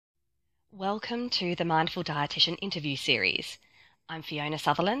Welcome to the Mindful Dietitian interview series. I'm Fiona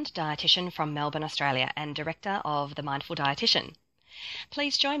Sutherland, dietitian from Melbourne, Australia, and director of the Mindful Dietitian.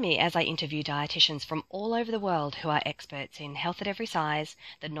 Please join me as I interview dietitians from all over the world who are experts in health at every size,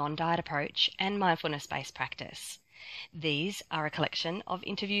 the non-diet approach, and mindfulness-based practice. These are a collection of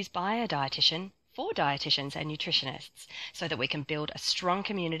interviews by a dietitian for dietitians and nutritionists so that we can build a strong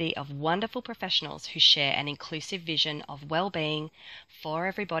community of wonderful professionals who share an inclusive vision of well-being for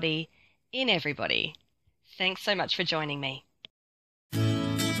everybody, in everybody. Thanks so much for joining me.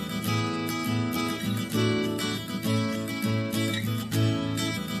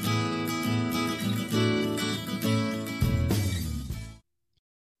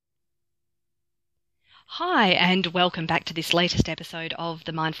 Hi, and welcome back to this latest episode of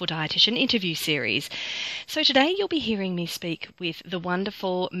the Mindful Dietitian interview series. So today you'll be hearing me speak with the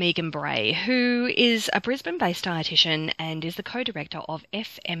wonderful Bray, who is a Brisbane-based dietitian and is the co-director of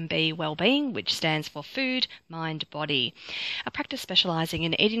FMB Wellbeing, which stands for Food, Mind, Body, a practice specialising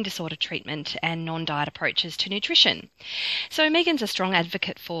in eating disorder treatment and non-diet approaches to nutrition. So Megan's a strong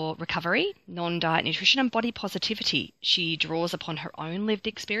advocate for recovery, non-diet nutrition and body positivity. She draws upon her own lived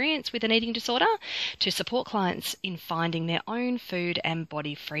experience with an eating disorder to support clients in finding their own food and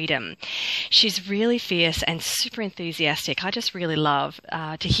body freedom. She's really fierce and super enthusiastic. I just really love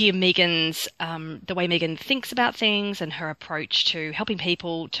to hear Megan's, the way Megan thinks about things and her approach to helping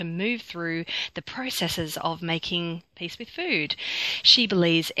people to move through the processes of making peace with food. She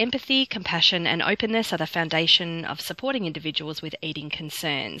believes empathy, compassion and openness are the foundation of supporting individuals with eating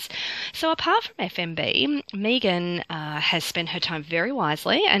concerns. So apart from FMB, Megan has spent her time very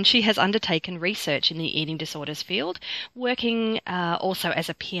wisely, and she has undertaken research in the eating disorders field, working also as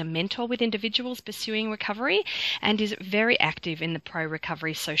a peer mentor with individuals pursuing recovery, and is very active in the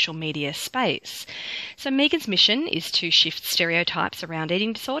pro-recovery social media space. So Megan's mission is to shift stereotypes around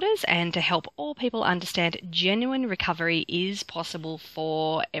eating disorders and to help all people understand genuine recovery is possible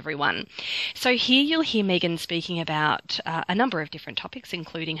for everyone. So here you'll hear Megan speaking about a number of different topics,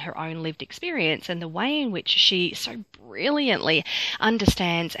 including her own lived experience and the way in which she so brilliantly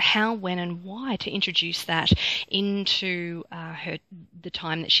understands how, when and why to introduce that into the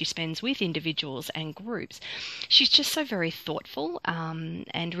time that she spends with individuals and groups. She's just so very thoughtful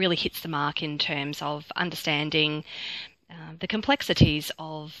and really hits the mark in terms of understanding the complexities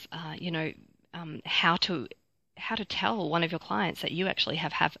of how to tell one of your clients that you actually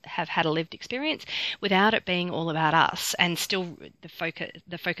have had a lived experience without it being all about us, and still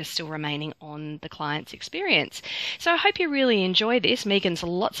the focus still remaining on the client's experience. So I hope you really enjoy this. Megan's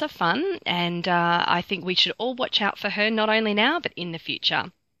lots of fun, and I think we should all watch out for her, not only now but in the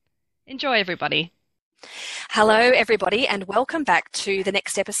future. Enjoy, everybody. Hello, everybody, and welcome back to the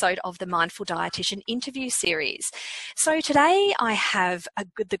next episode of the Mindful Dietitian interview series. So today I have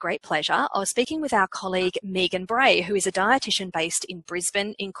the great pleasure of speaking with our colleague Megan Bray, who is a dietitian based in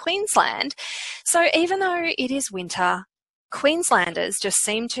Brisbane in Queensland. So even though it is winter, Queenslanders just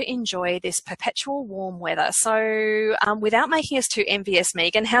seem to enjoy this perpetual warm weather. So without making us too envious,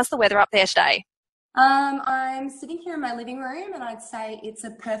 Megan, how's the weather up there today? I'm sitting here in my living room, and I'd say it's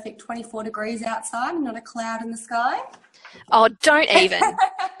a perfect 24 degrees outside, not a cloud in the sky. Oh, don't even.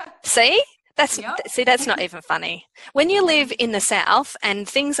 See? That's not even funny. When you live in the south and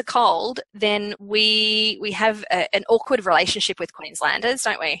things are cold, then we have an awkward relationship with Queenslanders,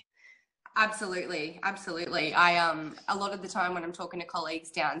 don't we? Absolutely. A lot of the time when I'm talking to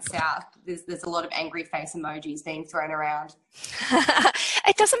colleagues down south, there's a lot of angry face emojis being thrown around.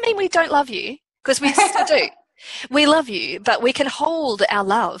 It doesn't mean we don't love you. Because we still do. We love you, but we can hold our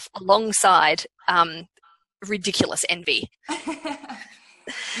love alongside ridiculous envy.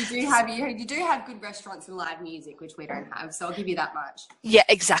 You do have good restaurants and live music, which we don't have, so I'll give you that much. Yeah,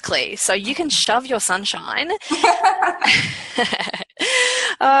 exactly. So you can shove your sunshine.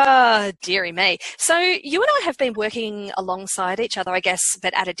 Oh, dearie me. So you and I have been working alongside each other, I guess,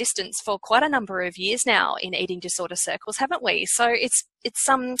 but at a distance for quite a number of years now in eating disorder circles, haven't we? So it's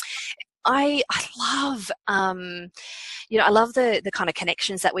I love, I love the kind of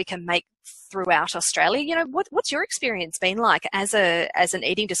connections that we can make throughout Australia. You know, what's your experience been like as an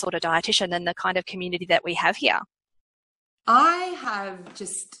eating disorder dietitian and the kind of community that we have here? I've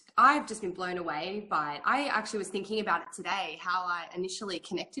just been blown away by it. I actually was thinking about it today, how I initially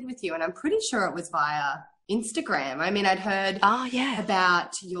connected with you, and I'm pretty sure it was via Instagram. I mean, I'd heard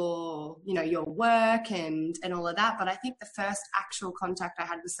about your work and all of that, but I think the first actual contact I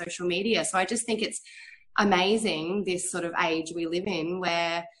had was social media. So I just think it's amazing, this sort of age we live in,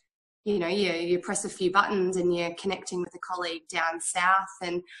 where you press a few buttons and you're connecting with a colleague down south.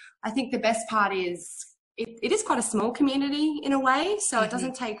 And I think the best part is it is quite a small community in a way, so it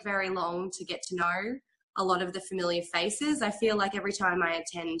doesn't take very long to get to know a lot of the familiar faces. I feel like every time I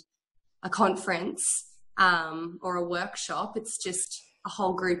attend a conference or a workshop, it's just a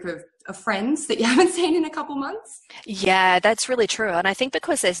whole group of friends that you haven't seen in a couple months. Yeah, that's really true. And I think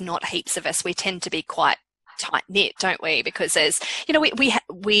because there's not heaps of us, we tend to be quite tight knit, don't we? Because there's,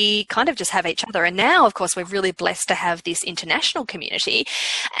 we kind of just have each other. And now, of course, we're really blessed to have this international community.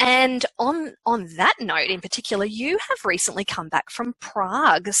 And on that note in particular, you have recently come back from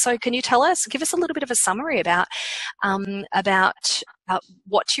Prague. So can you give us a little bit of a summary about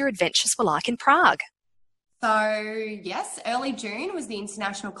what your adventures were like in Prague? So yes, early June was the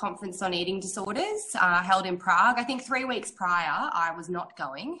International Conference on Eating Disorders held in Prague. I think 3 weeks prior I was not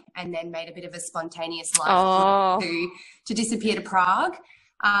going, and then made a bit of a spontaneous life to disappear to Prague.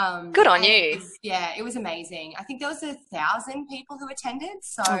 Good on you. It was amazing. I think there was 1,000 people who attended,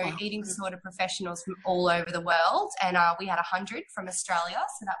 so eating disorder professionals from all over the world, and we had 100 from Australia,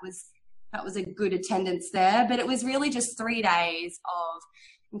 so that was a good attendance there. But it was really just 3 days of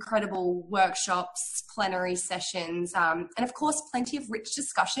incredible workshops, plenary sessions, and of course plenty of rich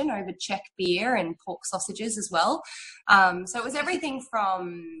discussion over Czech beer and pork sausages as well. So it was everything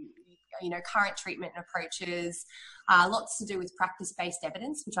from current treatment approaches, lots to do with practice-based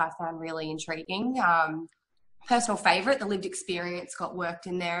evidence, which I found really intriguing. Personal favourite, the lived experience got worked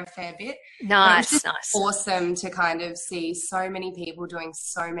in there a fair bit. Nice. Awesome to kind of see so many people doing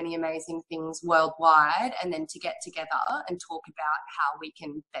so many amazing things worldwide, and then to get together and talk about how we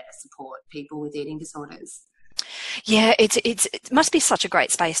can better support people with eating disorders. Yeah, it must be such a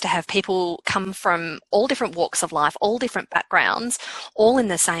great space to have people come from all different walks of life, all different backgrounds, all in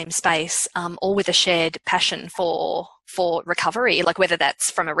the same space, all with a shared passion for recovery, like whether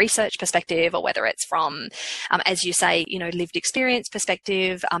that's from a research perspective or whether it's from, as you say, lived experience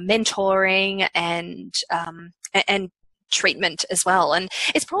perspective, mentoring and treatment as well. And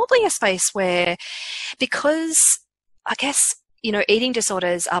it's probably a space where, because I guess, eating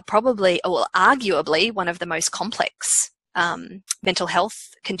disorders are probably, or arguably, one of the most complex mental health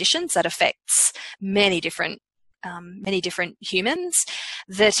conditions that affects many different humans,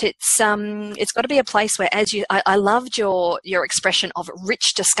 that it's got to be a place where, I loved your expression of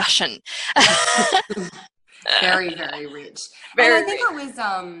rich discussion. Very, very rich. And I think it was,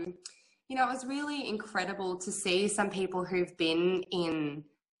 it was really incredible to see some people who've been in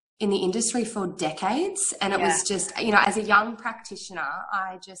the industry for decades. And it was just, as a young practitioner,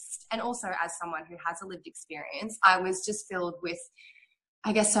 and also as someone who has a lived experience, I was just filled with,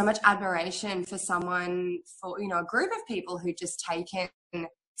 I guess, so much admiration for a group of people who just taken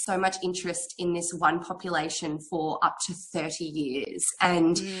so much interest in this one population for up to 30 years.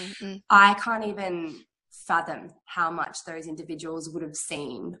 And I can't even fathom how much those individuals would have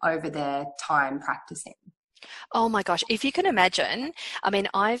seen over their time practicing. Oh my gosh, if you can imagine, I mean,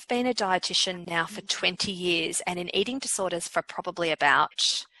 I've been a dietitian now for 20 years and in eating disorders for probably about,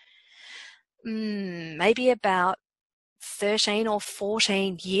 maybe about 13 or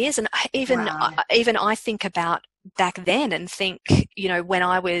 14 years. And even I think about back then and think, when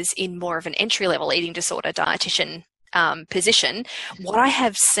I was in more of an entry-level eating disorder dietitian position, what I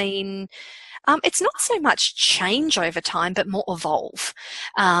have seen, it's not so much change over time, but more evolve.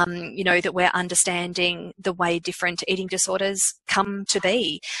 That we're understanding the way different eating disorders come to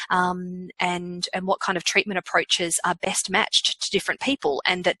be, and what kind of treatment approaches are best matched to different people,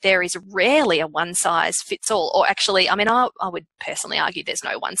 and that there is rarely a one size fits all. Or actually, I mean, I would personally argue there's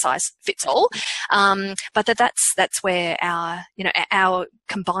no one size fits all, but that's where our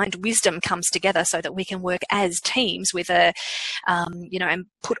combined wisdom comes together, so that we can work as teams with and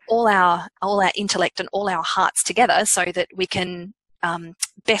put all our intellect and all our hearts together so that we can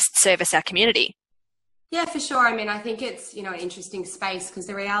best service our community. Yeah, for sure. I mean, I think it's, an interesting space, because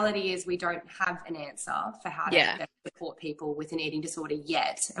the reality is we don't have an answer for how to best support people with an eating disorder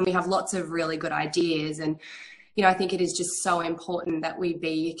yet. And we have lots of really good ideas. And, I think it is just so important that we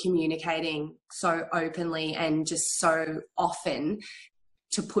be communicating so openly and just so often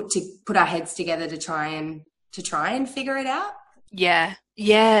to put our heads together to try and figure it out. Yeah,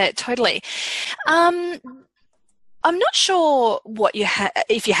 totally. I'm not sure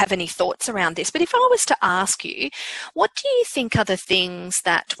if you have any thoughts around this, but if I was to ask you, what do you think are the things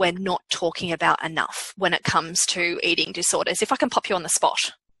that we're not talking about enough when it comes to eating disorders? If I can pop you on the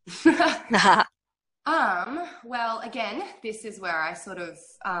spot. Well, again, this is where I sort of,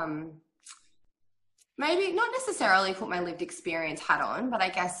 maybe not necessarily put my lived experience hat on, but I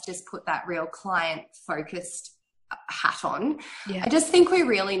guess just put that real client-focused hat on. I just think we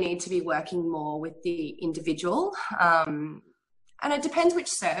really need to be working more with the individual. and it depends which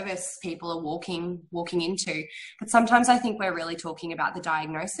service people are walking into. But sometimes I think we're really talking about the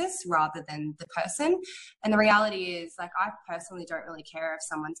diagnosis rather than the person. And the reality is, like, I personally don't really care if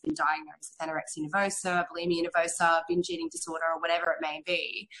someone's been diagnosed with anorexia nervosa, bulimia nervosa, binge eating disorder, or whatever it may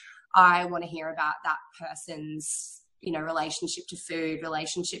be. I want to hear about that person's, relationship to food,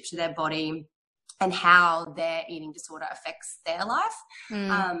 relationship to their body, and how their eating disorder affects their life.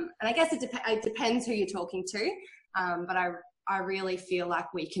 And I guess it depends who you're talking to. But I really feel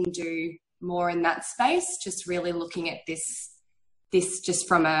like we can do more in that space, just really looking at this just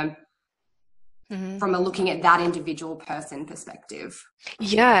from a looking at that individual person perspective.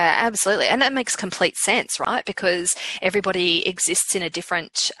 Yeah, absolutely. And that makes complete sense, right? Because everybody exists in a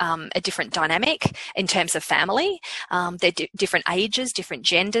different dynamic in terms of family. They're different ages, different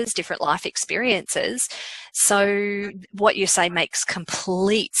genders, different life experiences. So what you say makes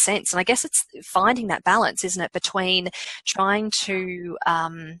complete sense. And I guess it's finding that balance, isn't it, between trying to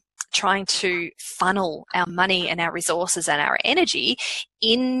funnel our money and our resources and our energy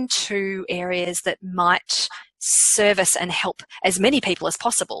into areas that might service and help as many people as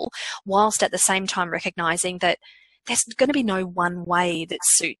possible, whilst at the same time recognizing that there's going to be no one way that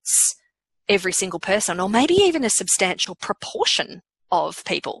suits every single person, or maybe even a substantial proportion of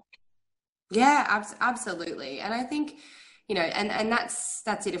people. Yeah, absolutely. And I think, and that's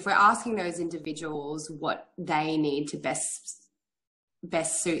it. If we're asking those individuals what they need to best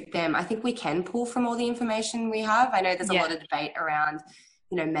suit them, I think we can pull from all the information we have. I know there's a lot of debate around,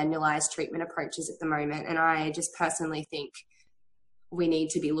 manualized treatment approaches at the moment. And I just personally think we need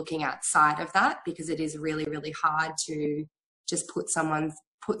to be looking outside of that, because it is really, really hard to just put someone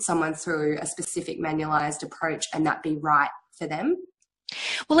through a specific manualized approach and that be right for them.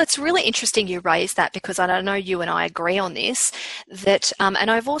 Well, it's really interesting you raised that, because I know you and I agree on this, that,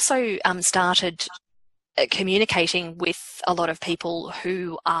 and I've also started communicating with a lot of people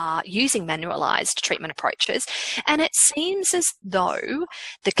who are using manualized treatment approaches, and it seems as though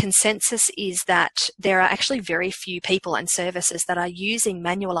the consensus is that there are actually very few people and services that are using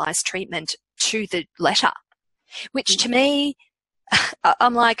manualized treatment to the letter, which to me,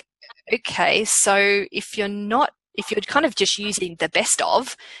 I'm like, okay, so if you're kind of just using the best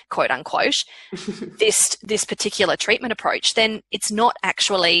of, quote unquote, this particular treatment approach, then it's not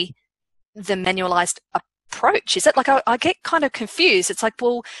actually the manualized approach, is it? Like, I get kind of confused. It's like,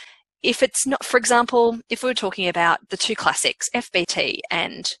 well, if it's not, for example, if we were talking about the two classics, FBT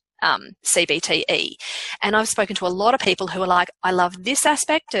and CBTE, and I've spoken to a lot of people who are like, I love this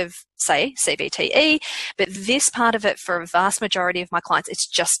aspect of, say, CBTE, but this part of it, for a vast majority of my clients, it's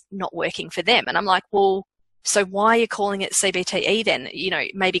just not working for them. And I'm like, well, so why are you calling it CBTE then?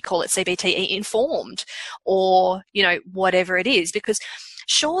 Maybe call it CBTE informed, or, whatever it is. Because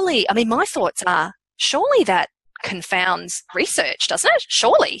surely, I mean, my thoughts are, surely that confounds research, doesn't it?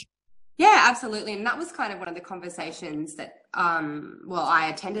 Surely. Yeah, absolutely. And that was kind of one of the conversations that, I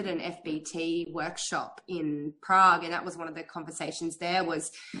attended an FBT workshop in Prague, and that was one of the conversations there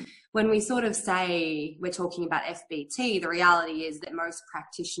was, when we sort of say we're talking about FBT, the reality is that most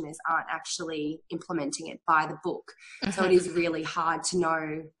practitioners aren't actually implementing it by the book. Mm-hmm. So it is really hard to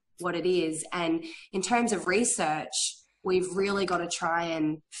know what it is. And in terms of research, we've really got to try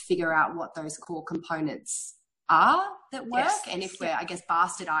and figure out what those core components are that work. Yes. And if we're, I guess,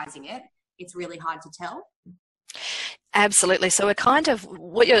 bastardizing it, it's really hard to tell. Absolutely. So we're kind of,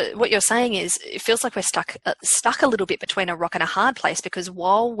 what you're saying is, it feels like we're stuck a little bit between a rock and a hard place, because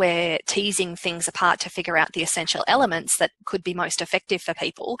while we're teasing things apart to figure out the essential elements that could be most effective for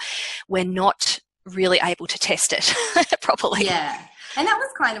people, we're not really able to test it properly. Yeah. And that was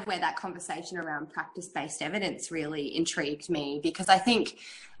kind of where that conversation around practice-based evidence really intrigued me, because I think,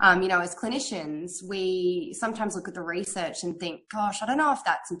 as clinicians, we sometimes look at the research and think, gosh, I don't know if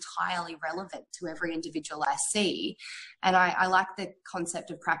that's entirely relevant to every individual I see. And I like the concept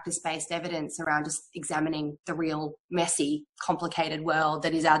of practice-based evidence around just examining the real messy, complicated world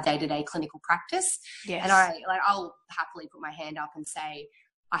that is our day-to-day clinical practice. Yes. And I'll happily put my hand up and say,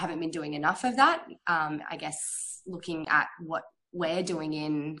 I haven't been doing enough of that. I guess looking at what we're doing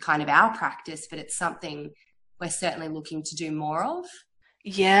in kind of our practice, but it's something we're certainly looking to do more of.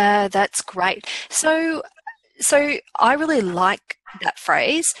 Yeah, that's great. So I really like that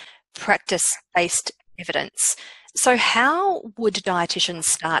phrase, practice-based evidence. So how would dietitians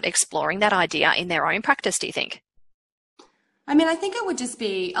start exploring that idea in their own practice, do you think? I mean, I think it would just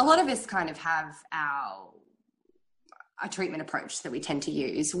be, a lot of us kind of have a treatment approach that we tend to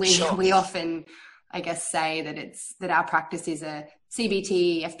use. We often, I guess, say that our practice is a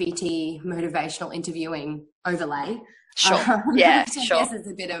CBT, FBT, motivational interviewing overlay. Sure. Yeah, sure. I guess it's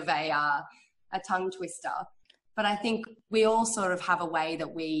a bit of a tongue twister. but I think we all sort of have a way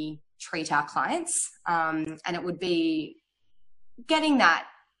that we treat our clients, and it would be getting that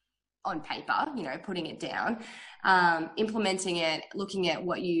on paper, you know, putting it down, implementing it, looking at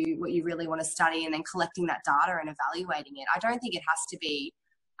what you really want to study, and then collecting that data and evaluating it. I don't think it has to be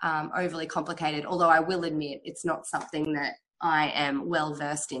overly complicated, although I will admit it's not something that I am well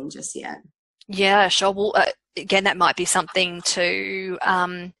versed in just yet. Yeah, sure. Well, again, that might be something to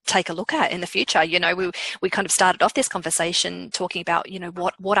take a look at in the future. You know, we kind of started off this conversation talking about, you know,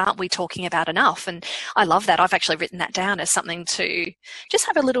 what aren't we talking about enough? And I love that. I've actually written that down as something to just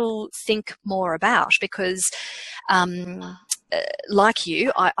have a little think more about, because like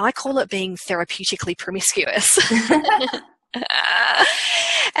you, I call it being therapeutically promiscuous.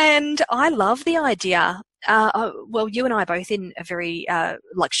 And I love the idea. Well, you and I are both in a very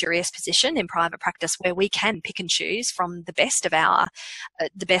luxurious position in private practice where we can pick and choose from the best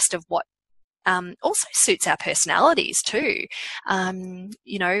of what also suits our personalities too.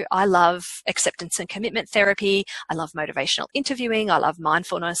 You know, I love acceptance and commitment therapy. I love motivational interviewing. I love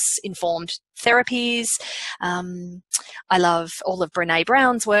mindfulness-informed therapies. I love all of Brene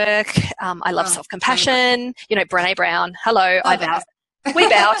Brown's work. I love self-compassion. You know, Brene Brown. Hello. We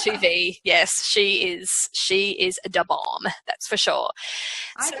bow to thee. Yes, she is a bomb. That's for sure.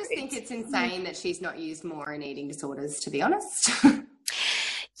 I just think it's insane that she's not used more in eating disorders, to be honest.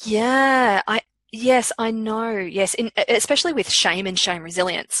 Yeah, I know. Yes, especially with shame and shame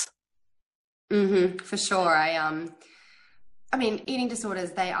resilience. For sure. I mean, eating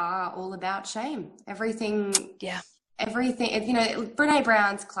disorders, they are all about shame. Everything. Yeah. Everything. You know, Brene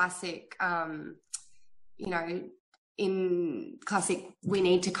Brown's classic. You know, in classic, we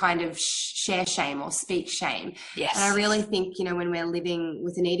need to kind of share shame or speak shame. Yes. And I really think, you know, when we're living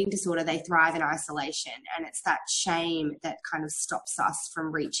with an eating disorder, they thrive in isolation, and it's that shame that kind of stops us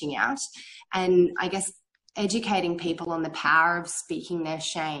from reaching out. And I guess educating people on the power of speaking their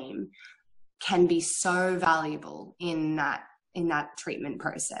shame can be so valuable in that treatment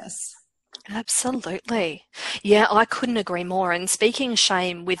process. Absolutely. Yeah, I couldn't agree more. And speaking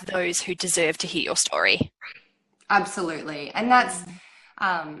shame with those who deserve to hear your story. Absolutely. And that's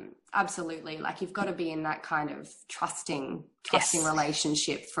absolutely, like, you've got to be in that kind of trusting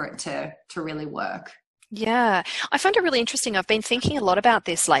relationship for it to really work. Yeah, I find it really interesting. I've been thinking a lot about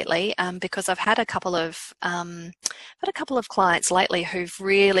this lately because I've had a couple of clients lately who've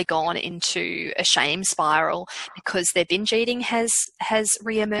really gone into a shame spiral because their binge eating has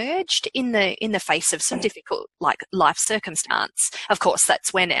reemerged in the face of some difficult life circumstance. Of course,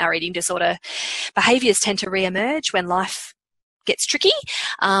 that's when our eating disorder behaviours tend to reemerge, when life gets tricky.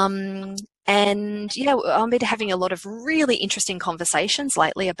 And yeah, I've been having a lot of really interesting conversations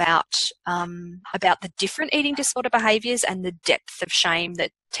lately about the different eating disorder behaviours and the depth of shame that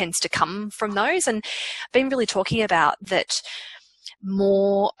tends to come from those. And I've been really talking about that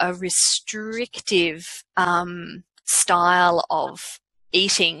more a restrictive style of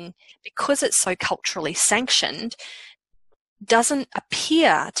eating, because it's so culturally sanctioned, doesn't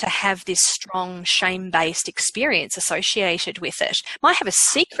appear to have this strong shame-based experience associated with it. Might have a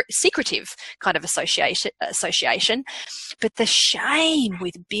secretive kind of association, but the shame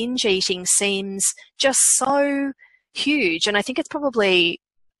with binge eating seems just so huge. And I think it's probably,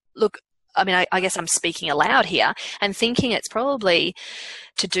 look, I mean, I guess I'm speaking aloud here and thinking it's probably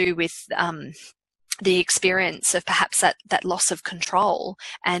to do with the experience of perhaps that loss of control,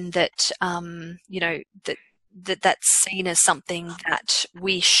 and that, you know, that's seen as something that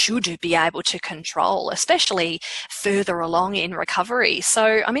we should be able to control, especially further along in recovery.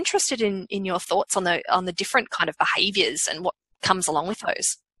 So I'm interested in your thoughts on the different kind of behaviours and what comes along with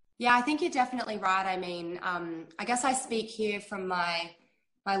those. Yeah, I think you're definitely right. I mean, I guess I speak here from my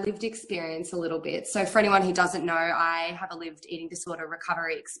lived experience a little bit. So for anyone who doesn't know, I have a lived eating disorder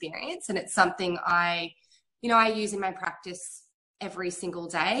recovery experience, and it's something I use in my practice every single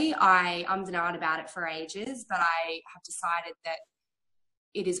day. I ummed and ahed about it for ages, but I have decided that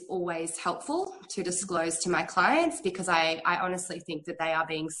it is always helpful to disclose to my clients, because I honestly think that they are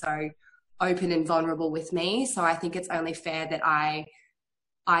being so open and vulnerable with me. So I think it's only fair that I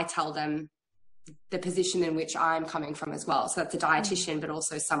tell them the position in which I'm coming from as well. So that's a dietitian, but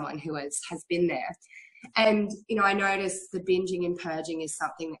also someone who has been there. And, you know, I notice the binging and purging is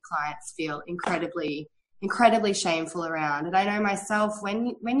something that clients feel incredibly shameful around. And I know myself,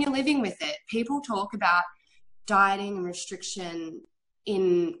 when you're living with it, people talk about dieting and restriction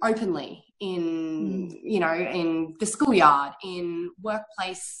openly in the schoolyard, in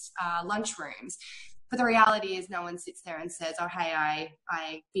workplace lunchrooms. But the reality is no one sits there and says, oh, hey,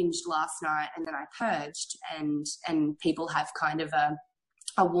 I binged last night and then I purged, and people have kind of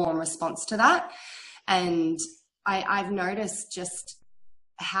a warm response to that. And I've noticed just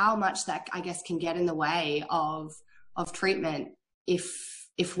how much that, I guess, can get in the way of treatment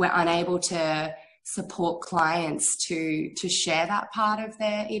if we're unable to support clients to share that part of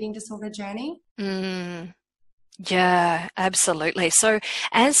their eating disorder journey. Yeah, absolutely. So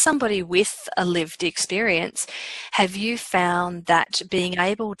as somebody with a lived experience, have you found that being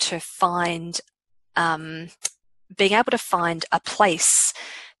able to find a place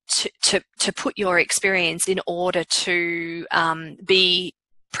to put your experience in order to be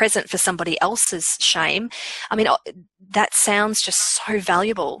present for somebody else's shame? I mean, that sounds just so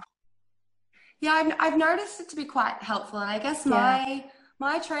valuable. Yeah, I've noticed it to be quite helpful. And I guess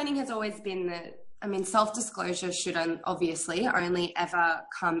my training has always been that, I mean, self-disclosure should obviously only ever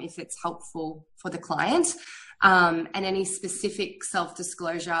come if it's helpful for the client. And any specific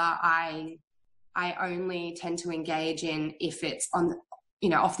self-disclosure, I only tend to engage in if it's on,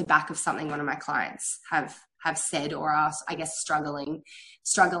 off the back of something one of my clients have said or are, I guess, struggling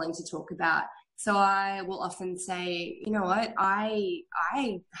to talk about. So I will often say, you know what, I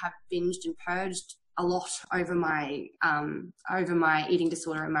have binged and purged a lot over my eating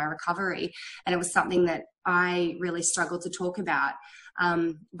disorder and my recovery, and it was something that I really struggled to talk about.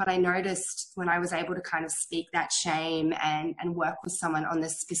 But I noticed when I was able to kind of speak that shame and work with someone on the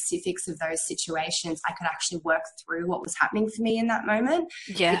specifics of those situations, I could actually work through what was happening for me in that moment.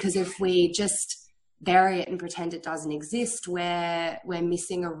 Yeah. Because if we just bury it and pretend it doesn't exist, we're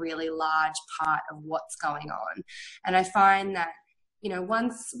missing a really large part of what's going on. And I find that,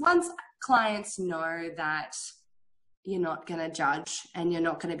 once clients know that you're not going to judge and you're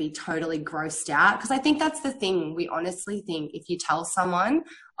not going to be totally grossed out, because I think that's the thing. We honestly think if you tell someone,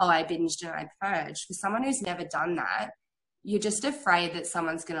 oh, I binged and I purged, for someone who's never done that, you're just afraid that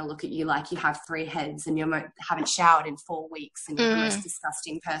someone's going to look at you like you have 3 heads and you haven't showered in 4 weeks and you're the most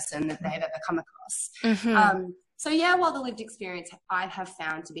disgusting person that they've ever come across. So yeah, while the lived experience I have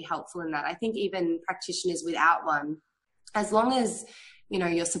found to be helpful in that, I think even practitioners without one, as long as,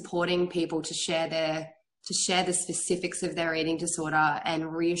 you're supporting people to share the specifics of their eating disorder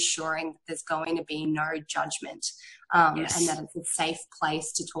and reassuring that there's going to be no judgment, and that it's a safe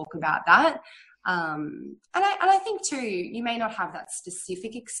place to talk about that. And I think too, you may not have that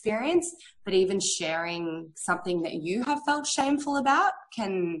specific experience, but even sharing something that you have felt shameful about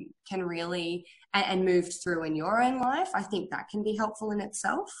can really, and moved through in your own life, I think that can be helpful in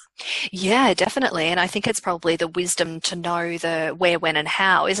itself. Yeah, definitely. And I think it's probably the wisdom to know the where, when and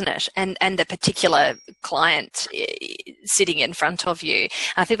how, isn't it? And the particular client sitting in front of you.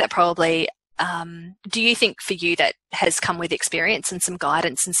 I think that probably, do you think for you that has come with experience and some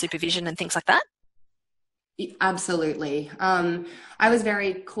guidance and supervision and things like that? Absolutely. I was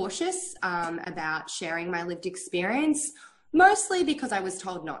very cautious about sharing my lived experience, mostly because I was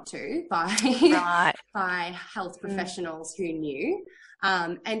told not to by health professionals who knew.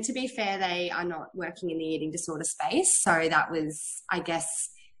 And to be fair, they are not working in the eating disorder space. So that was, I guess,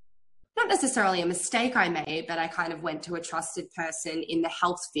 not necessarily a mistake I made, but I kind of went to a trusted person in the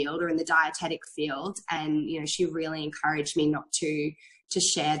health field or in the dietetic field. And, she really encouraged me not to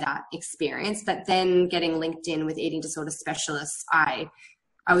share that experience. But then getting linked in with eating disorder specialists, I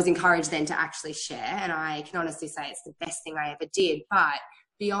was encouraged then to actually share. And I can honestly say it's the best thing I ever did. But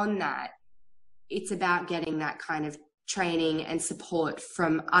beyond that, it's about getting that kind of training and support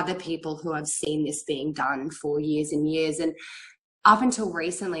from other people who have seen this being done for years and years. And up until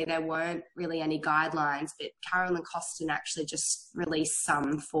recently, there weren't really any guidelines, but Carolyn Costin actually just released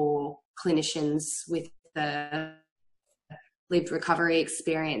some for clinicians with the lived recovery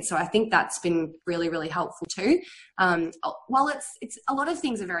experience. So I think that's been really, really helpful too. While it's a lot of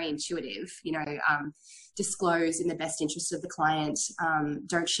things are very intuitive, disclose in the best interest of the client,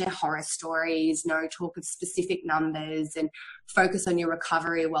 don't share horror stories, no talk of specific numbers, and focus on your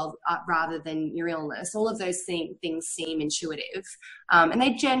recovery rather than your illness. All of those things seem intuitive, and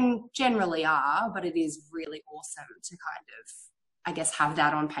they generally are, but it is really awesome to kind of, I guess, have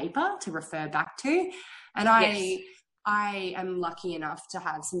that on paper to refer back to. And I am lucky enough to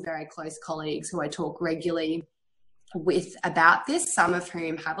have some very close colleagues who I talk regularly with about this, some of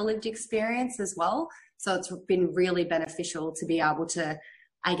whom have a lived experience as well. So it's been really beneficial to be able to,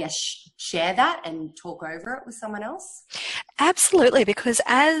 I guess, share that and talk over it with someone else. Absolutely, because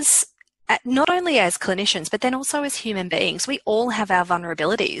not only as clinicians, but then also as human beings, we all have our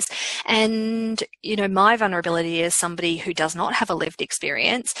vulnerabilities. And, my vulnerability as somebody who does not have a lived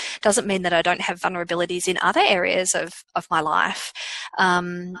experience doesn't mean that I don't have vulnerabilities in other areas of my life,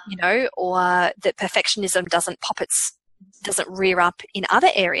 or that perfectionism doesn't rear up in other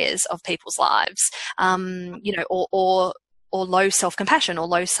areas of people's lives, or low self-compassion or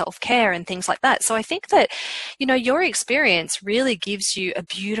low self-care and things like that. So I think that, your experience really gives you a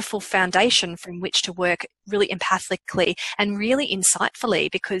beautiful foundation from which to work really empathically and really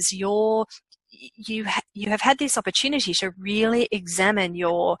insightfully, because you have had this opportunity to really examine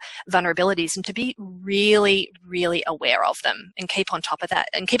your vulnerabilities and to be really, really aware of them and keep on top of that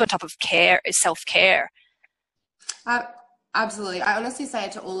and keep on top of self-care. Absolutely. I honestly say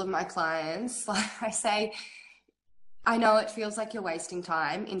it to all of my clients. Like I say, I know it feels like you're wasting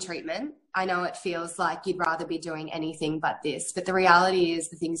time in treatment. I know it feels like you'd rather be doing anything but this. But the reality is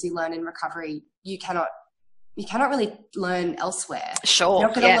the things you learn in recovery, you cannot really learn elsewhere. Sure. You're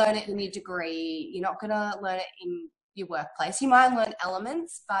not going to learn it in your degree. You're not going to learn it in your workplace. You might learn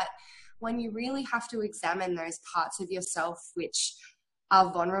elements, but when you really have to examine those parts of yourself which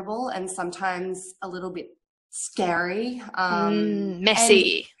are vulnerable and sometimes a little bit scary,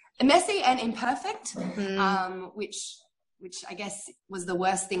 messy and imperfect, which I guess was the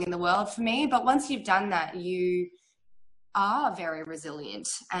worst thing in the world for me. But once you've done that, you are very resilient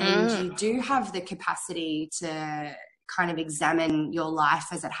and you do have the capacity to kind of examine your life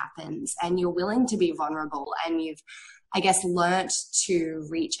as it happens, and you're willing to be vulnerable, and you've, I guess, learnt to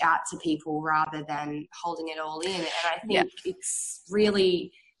reach out to people rather than holding it all in. And I think it's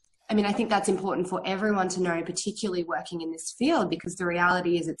really, I think that's important for everyone to know, particularly working in this field, because the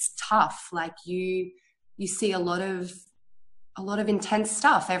reality is it's tough. Like you see a lot of intense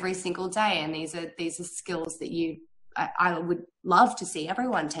stuff every single day, and these are skills that I would love to see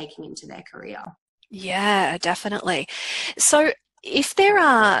everyone taking into their career. Yeah, definitely. So if there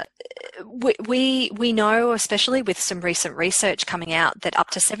are, we know, especially with some recent research coming out, that up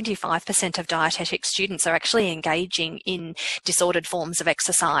to 75% of dietetic students are actually engaging in disordered forms of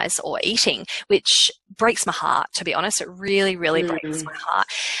exercise or eating, which breaks my heart, to be honest. It really, really breaks my heart.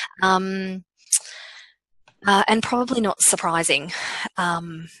 And probably not surprising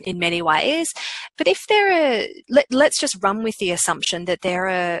in many ways. But if there are, let's just run with the assumption that there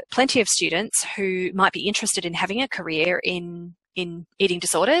are plenty of students who might be interested in having a career in eating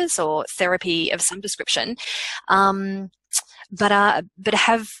disorders or therapy of some description, but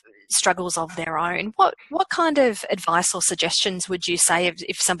have struggles of their own. What kind of advice or suggestions would you say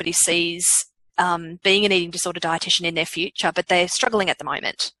if somebody sees being an eating disorder dietitian in their future, but they're struggling at the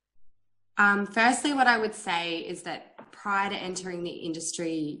moment? Firstly, what I would say is that prior to entering the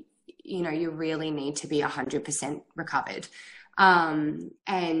industry, you really need to be 100% recovered. And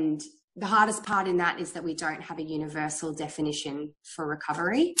the hardest part in that is that we don't have a universal definition for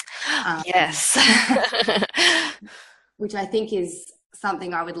recovery. Yes. Which I think is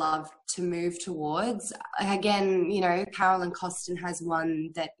something I would love to move towards. Again, Carolyn Costin has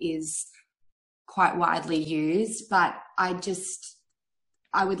one that is quite widely used, but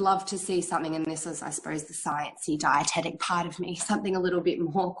I would love to see something, and this is, I suppose, the sciencey dietetic part of me, something a little bit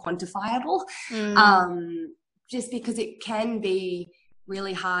more quantifiable, just because it can be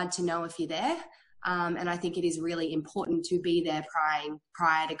really hard to know if you're there. And I think it is really important to be there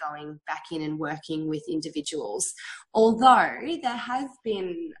prior to going back in and working with individuals. Although there has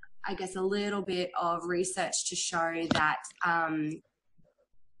been, I guess, a little bit of research to show that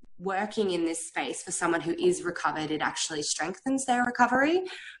working in this space for someone who is recovered, it actually strengthens their recovery,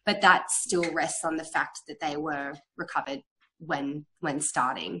 but that still rests on the fact that they were recovered when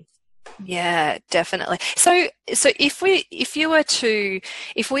starting. Yeah, definitely. So if we were to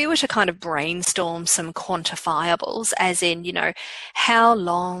kind of brainstorm some quantifiables, as in, how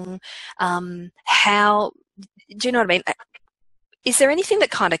long, how, do you know what I mean? Is there anything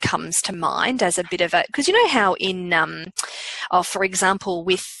that kind of comes to mind as a bit of a, because you know how in, for example,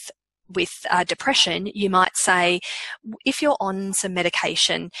 with depression, you might say, if you're on some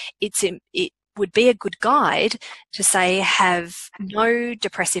medication, it would be a good guide to say have no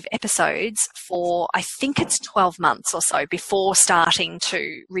depressive episodes for, I think it's 12 months or so before starting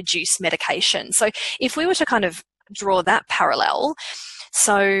to reduce medication. So if we were to kind of draw that parallel,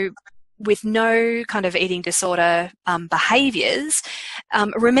 so with no kind of eating disorder behaviours,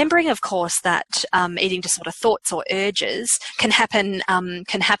 remembering, of course, that eating disorder thoughts or urges can happen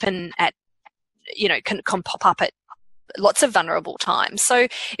at, can pop up at lots of vulnerable times. So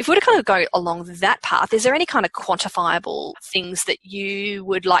if we were to kind of go along that path, is there any kind of quantifiable things that you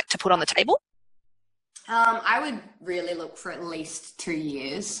would like to put on the table? I would really look for at least 2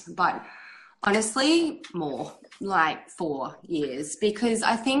 years, but honestly, more, like 4 years, because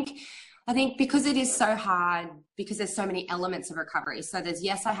I think because it is so hard, because there's so many elements of recovery. So there's,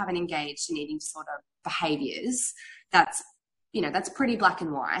 yes, I haven't engaged in eating disorder behaviours. That's pretty black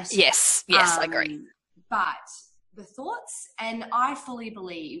and white. Yes, I agree. But the thoughts, and I fully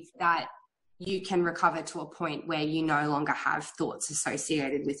believe that, you can recover to a point where you no longer have thoughts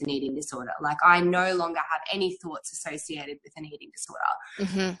associated with an eating disorder. Like, I no longer have any thoughts associated with an eating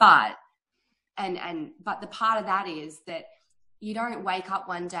disorder. But the part of that is that you don't wake up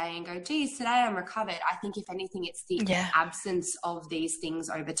one day and go, geez, today I'm recovered. I think if anything, it's the absence of these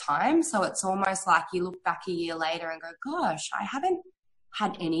things over time. So it's almost like you look back a year later and go, gosh, I haven't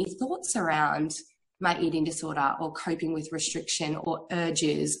had any thoughts around my eating disorder or coping with restriction or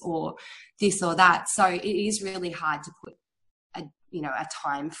urges or this or that. So it is really hard to put a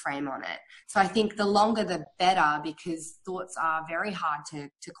time frame on it. So I think the longer the better, because thoughts are very hard to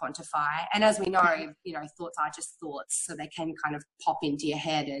quantify. And as we know, thoughts are just thoughts. So they can kind of pop into your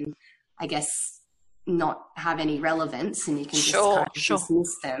head and I guess not have any relevance, and you can just kind of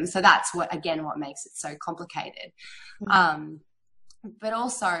dismiss them. So that's what makes it so complicated. But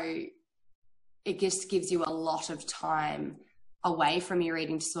also it just gives you a lot of time away from your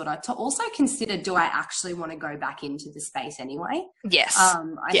eating disorder to also consider, do I actually want to go back into the space anyway? Yes.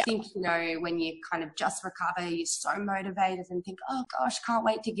 I think, when you kind of just recover, you're so motivated and think, oh gosh, can't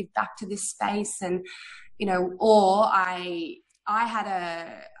wait to give back to this space. And, or I had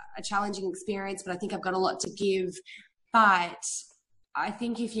a challenging experience, but I think I've got a lot to give. But I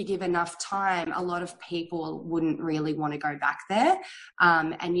think if you give enough time, a lot of people wouldn't really want to go back there.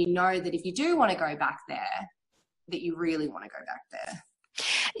 And that if you do want to go back there, that you really want to go back there.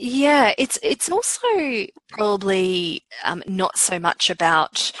 Yeah, it's also probably not so much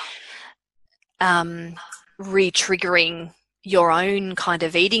about re-triggering your own kind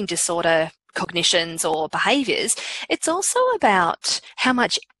of eating disorder cognitions or behaviours. It's also about how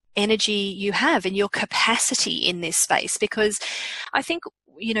much energy you have and your capacity in this space, because I think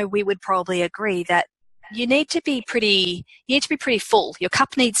we would probably agree that you need to be pretty full. Your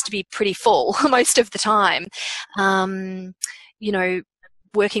cup needs to be pretty full most of the time.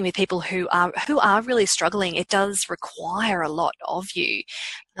 Working with people who are really struggling, it does require a lot of you.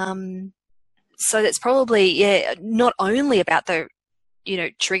 So that's probably not only about the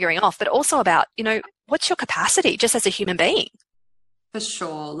triggering off, but also about what's your capacity just as a human being. For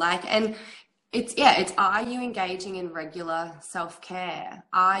sure. It's are you engaging in regular self-care?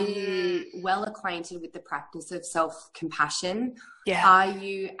 Are you well acquainted with the practice of self-compassion? Yeah. Are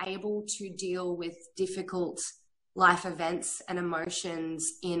you able to deal with difficult life events and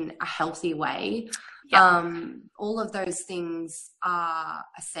emotions in a healthy way? Yep. All of those things are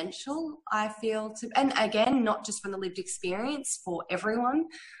essential, I feel, and again, not just from the lived experience, for everyone.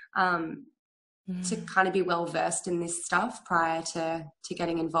 To kind of be well versed in this stuff prior to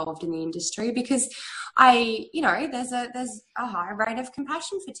getting involved in the industry, because there's a high rate of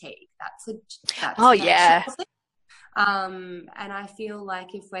compassion fatigue. And I feel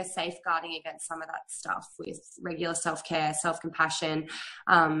like if we're safeguarding against some of that stuff with regular self-care, self-compassion,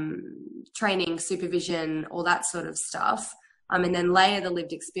 training, supervision, all that sort of stuff, and then layer the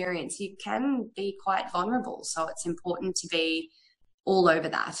lived experience, you can be quite vulnerable. So it's important to be all over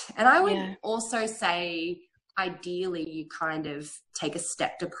that. And I would also say, ideally, you kind of take a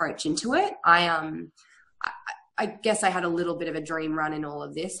stepped approach into it. I guess I had a little bit of a dream run in all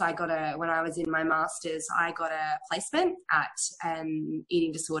of this. When I was in my master's, I got a placement at an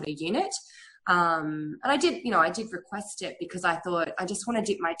eating disorder unit. And I did request it because I thought, I just want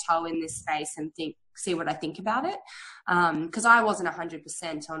to dip my toe in this space and see what I think about it. Because I wasn't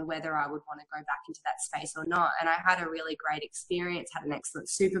 100% on whether I would want to go back into that space or not. And I had a really great experience, had an excellent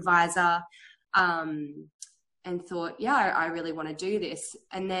supervisor, and thought, I really want to do this.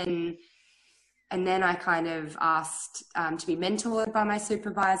 And then I kind of asked to be mentored by my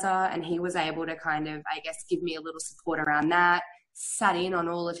supervisor, and he was able to kind of, I guess, give me a little support around that, sat in on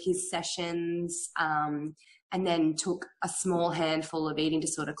all of his sessions, and then took a small handful of eating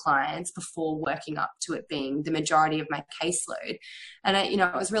disorder clients before working up to it being the majority of my caseload. And it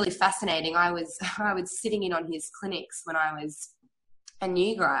was really fascinating. I was sitting in on his clinics when I was a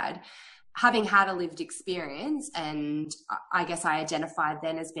new grad, having had a lived experience, and I guess I identified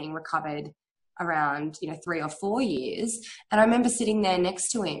then as being recovered around 3 or 4 years. And I remember sitting there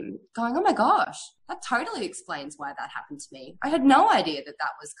next to him going, oh my gosh, that totally explains why that happened to me. I had no idea that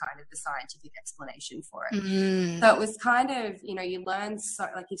was kind of the scientific explanation for it. So it was kind of, you learn, so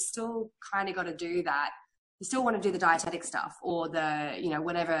like, you've still kind of got to do that. You still want to do the dietetic stuff or the,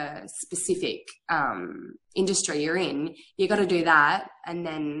 whatever specific industry you're in, you got to do that, and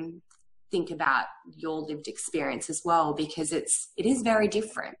then think about your lived experience as well, because it is very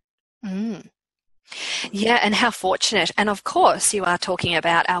different. Yeah, and how fortunate. And of course, you are talking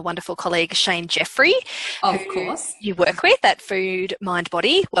about our wonderful colleague Shane Jeffrey, of course, you work with at Food, Mind,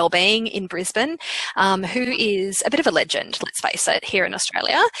 Body, Wellbeing in Brisbane, who is a bit of a legend, let's face it, here in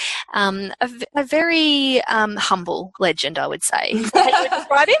Australia. A very humble legend, I would say. Is that how you would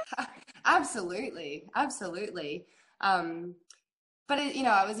describe him? Absolutely. But it,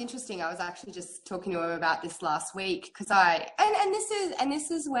 it was interesting. I was actually just talking to him about this last week because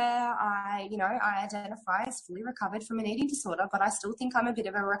this is where I identify as fully recovered from an eating disorder, but I still think I'm a bit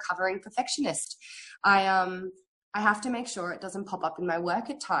of a recovering perfectionist. I have to make sure it doesn't pop up in my work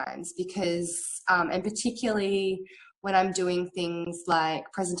at times because, and particularly when I'm doing things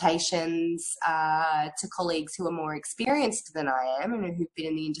like presentations to colleagues who are more experienced than I am and who've been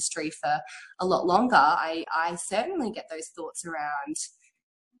in the industry for a lot longer, I certainly get those thoughts around,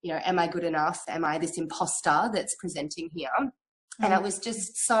 am I good enough? Am I this imposter that's presenting here? And it was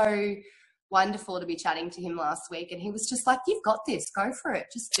just so wonderful to be chatting to him last week. And he was just like, you've got this, go for it,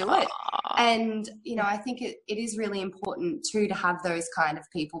 just do it. And, I think it is really important too to have those kind of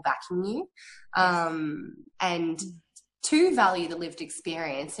people backing you. And to value the lived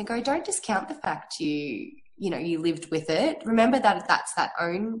experience and go, don't discount the fact you lived with it. Remember that that's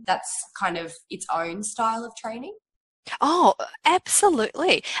kind of its own style of training. Oh,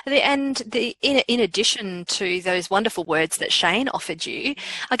 absolutely. And in addition to those wonderful words that Shane offered you,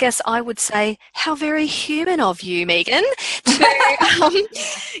 I guess I would say how very human of you, Megan,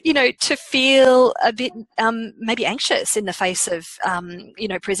 to, to feel a bit maybe anxious in the face of,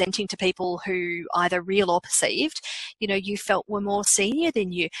 presenting to people who either real or perceived, you felt were more senior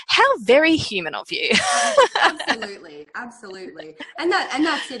than you. How very human of you. Absolutely. And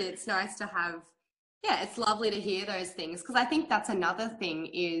that's it. It's nice to have. Yeah, it's lovely to hear those things because I think that's another thing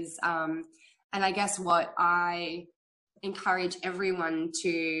is, and I guess what I encourage everyone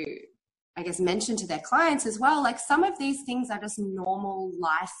to, I guess, mention to their clients as well, like some of these things are just normal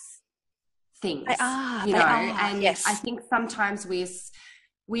life things, and yes. I think sometimes we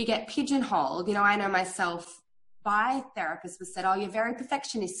get pigeonholed. I know myself, by therapists was said, oh, you're very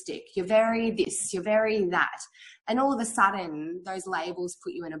perfectionistic, you're very this, you're very that. And all of a sudden, those labels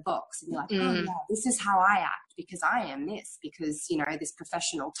put you in a box and you're like, oh, yeah, this is how I act because I am this, because, this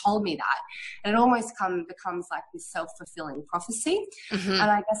professional told me that. And it almost becomes like this self-fulfilling prophecy. Mm-hmm. And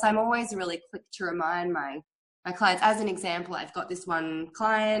I guess I'm always really quick to remind my clients. As an example, I've got this one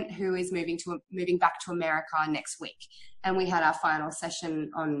client who is moving back to America next week. And we had our final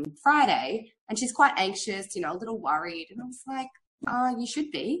session on Friday and she's quite anxious, a little worried. And I was like, you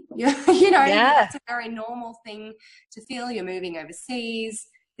should be, yeah. It's a very normal thing to feel. You're moving overseas.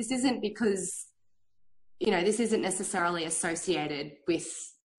 This isn't because, this isn't necessarily associated with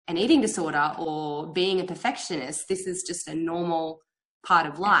an eating disorder or being a perfectionist. This is just a normal part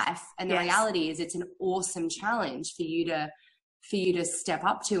of life. And the reality is it's an awesome challenge for you to step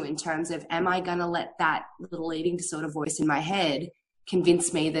up to in terms of, am I going to let that little eating disorder voice in my head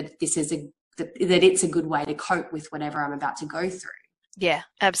convince me that that it's a good way to cope with whatever I'm about to go through? Yeah,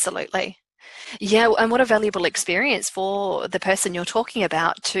 absolutely. Yeah, and what a valuable experience for the person you're talking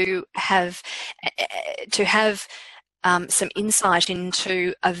about to have some insight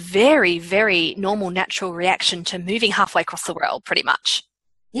into a very, very normal, natural reaction to moving halfway across the world, pretty much.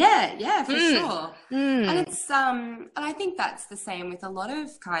 Yeah, for sure. And it's and I think that's the same with a lot of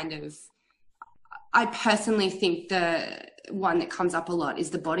I personally think the one that comes up a lot is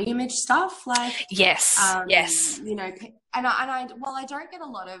the body image stuff. Like yes. And I don't get a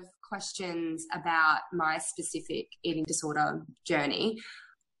lot of questions about my specific eating disorder journey.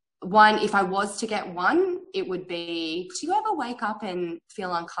 One, if I was to get one, it would be, do you ever wake up and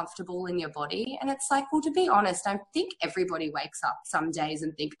feel uncomfortable in your body? And it's like, well, to be honest, I think everybody wakes up some days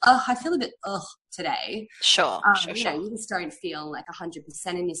and think, oh, I feel a bit today. Sure. You just don't feel like 100%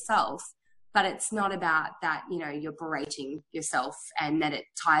 in yourself. But it's not about that, you're berating yourself and that it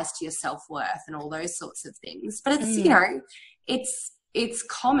ties to your self-worth and all those sorts of things. But it's, it's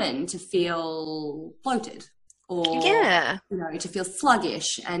common to feel bloated or, to feel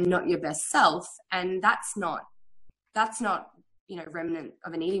sluggish and not your best self. And that's not, remnant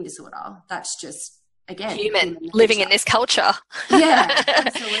of an eating disorder. That's just, again, human living in this culture. Yeah,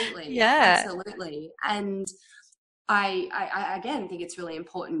 absolutely. Yeah. Absolutely. And I again think it's really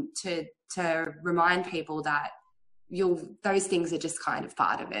important to remind people that those things are just kind of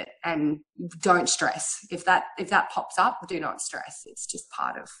part of it, and don't stress if that pops up. Do not stress. It's just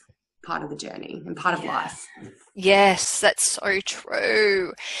part of the journey and part of life. Yes, that's so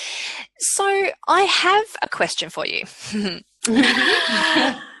true. So I have a question for you.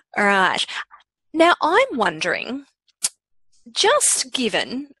 All right. Now I'm wondering, just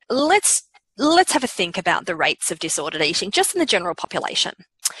given, let's let's have a think about the rates of disordered eating just in the general population.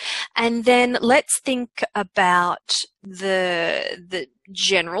 And then let's think about the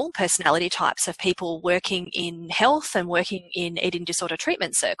general personality types of people working in health and working in eating disorder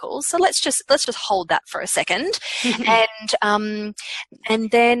treatment circles. So let's just hold that for a second. And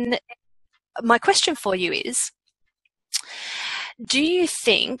then my question for you is, do you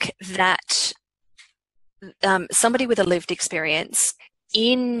think that somebody with a lived experience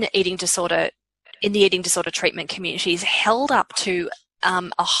in the eating disorder treatment community is held up to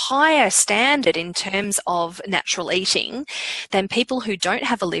a higher standard in terms of natural eating than people who don't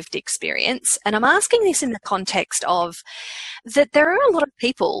have a lived experience? And I'm asking this in the context of that there are a lot of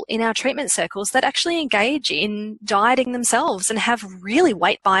people in our treatment circles that actually engage in dieting themselves and have really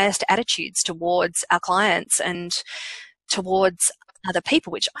weight-biased attitudes towards our clients and towards other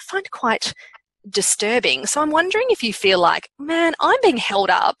people, which I find quite disturbing. So I'm wondering if you feel like, man, I'm being held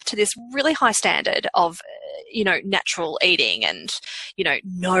up to this really high standard of natural eating and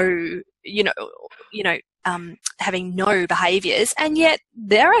having no behaviors, and yet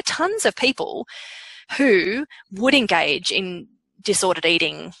there are tons of people who would engage in disordered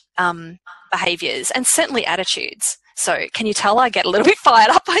eating behaviors and certainly attitudes. So can you tell I get a little bit fired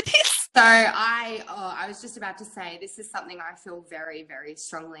up by this? So I was just about to say, this is something I feel very, very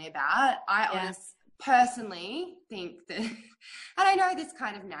strongly about. I personally think that, and I know this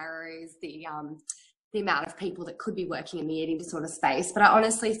kind of narrows the amount of people that could be working in the eating disorder space, but I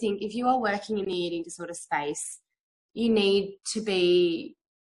honestly think if you are working in the eating disorder space, you need to be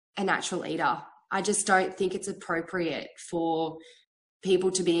a natural eater. I just don't think it's appropriate for people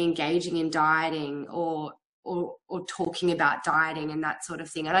to be engaging in dieting or talking about dieting and that sort of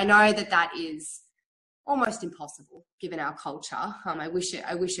thing. And I know that is almost impossible given our culture. I wish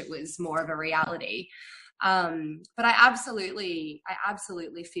it was more of a reality. But I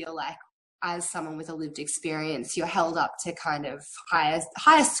absolutely feel like, as someone with a lived experience, you're held up to kind of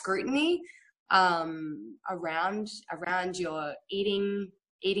higher scrutiny around your eating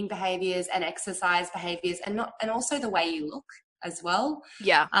behaviors and exercise behaviors, and also the way you look as well.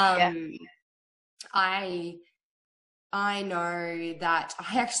 I know that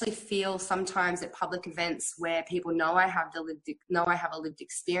I actually feel sometimes at public events where people know I have a lived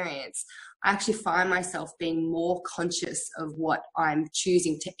experience, I actually find myself being more conscious of what I'm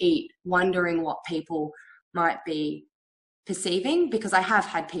choosing to eat, wondering what people might be perceiving, because I have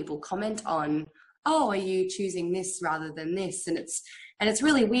had people comment on, oh, are you choosing this rather than this? And it's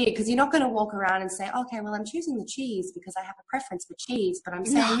really weird, because you're not going to walk around and say, okay, well, I'm choosing the cheese because I have a preference for cheese, but I'm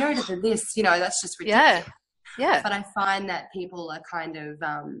saying no to this, that's just ridiculous. Yeah. But I find that people are kind of,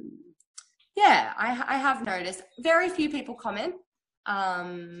 I have noticed very few people comment,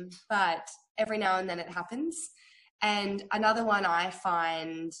 but every now and then it happens. And another one I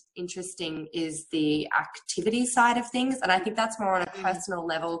find interesting is the activity side of things. And I think that's more on a personal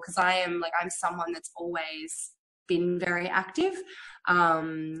level, because I'm someone that's always been very active.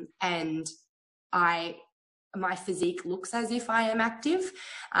 And my physique looks as if I am active.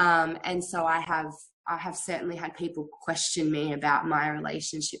 And so I have certainly had people question me about my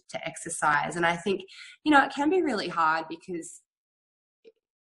relationship to exercise. And I think, it can be really hard, because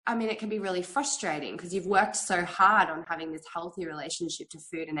it can be really frustrating, because you've worked so hard on having this healthy relationship to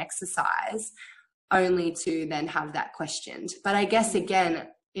food and exercise, only to then have that questioned. But I guess, again,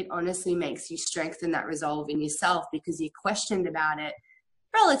 it honestly makes you strengthen that resolve in yourself, because you're questioned about it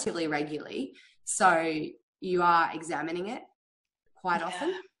relatively regularly. So you are examining it quite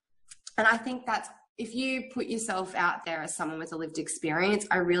often. And I think that's, if you put yourself out there as someone with a lived experience,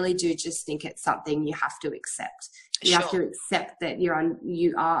 I really do just think it's something you have to accept. You have to accept that you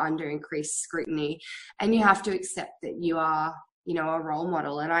are under increased scrutiny, and you have to accept that you are, a role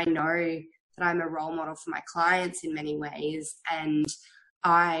model. And I know that I'm a role model for my clients in many ways, and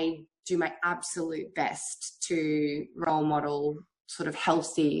I do my absolute best to role model sort of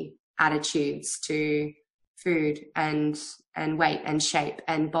healthy attitudes to food and weight and shape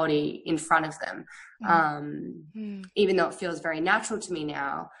and body in front of them. Even though it feels very natural to me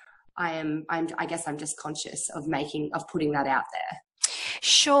now, I guess I'm just conscious of putting that out there.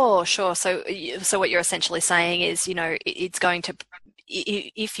 Sure. So what you're essentially saying is, it's going to,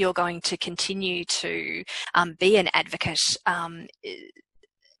 if you're going to continue to be an advocate,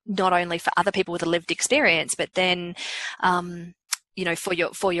 not only for other people with a lived experience, but then for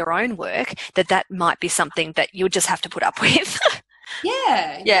your own work, that might be something that you'll just have to put up with.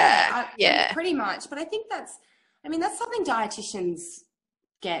 Pretty much. But I think that's something dietitians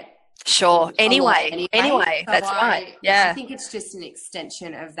get. Sure. Anyway, so that's right. Yeah. I think it's just an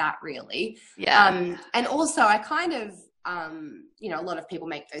extension of that, really. Yeah. And also, I kind of, a lot of people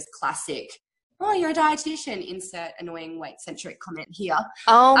make those classic, oh, you're a dietitian, insert annoying weight-centric comment here.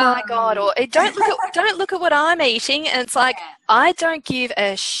 Oh my God. Or don't look at what I'm eating. And it's like, I don't give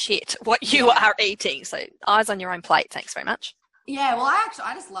a shit what you are eating. So eyes on your own plate. Thanks very much. Yeah, well, I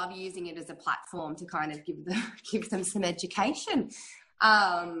just love using it as a platform to kind of give them some education. So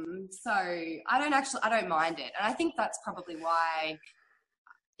I don't mind it. And I think that's probably why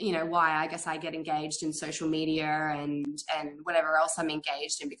I guess I get engaged in social media and whatever else I'm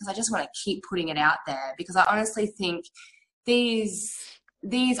engaged in, because I just want to keep putting it out there, because I honestly think these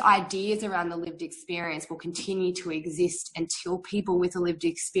ideas around the lived experience will continue to exist until people with a lived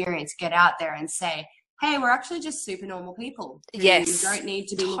experience get out there and say, hey, we're actually just super normal people. Yes. You don't need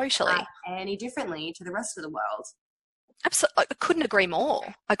to be looked at any differently to the rest of the world. Absolutely. I couldn't agree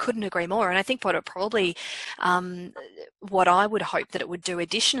more. And I think what it probably, what I would hope that it would do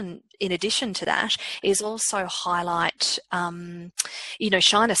in addition to that is also highlight,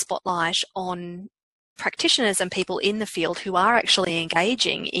 shine a spotlight on practitioners and people in the field who are actually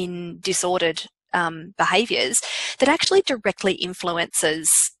engaging in disordered behaviours that actually directly influences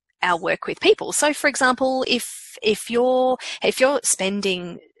our work with people. So, for example, if you're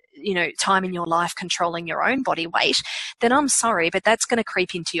spending time in your life controlling your own body weight, then I'm sorry, but that's going to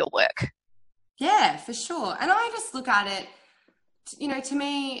creep into your work. Yeah, for sure. And I just look at it, to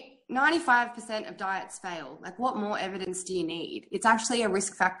me, 95% of diets fail. Like, what more evidence do you need? It's actually a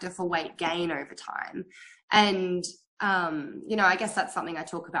risk factor for weight gain over time. And, I guess that's something I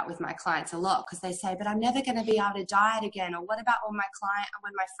talk about with my clients a lot, because they say, but I'm never going to be able to diet again. Or what about when my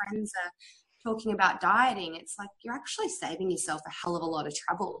friends are talking about dieting? It's like, you're actually saving yourself a hell of a lot of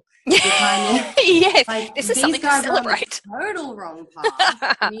trouble. Yes, like, this is something to celebrate. Are on the total wrong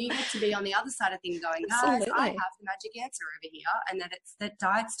path. And you get to be on the other side of things going, guys, I have the magic answer over here, and that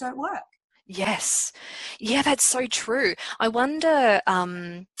diets don't work. Yes. Yeah, that's so true. I wonder,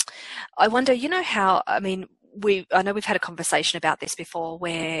 how, I know we've had a conversation about this before,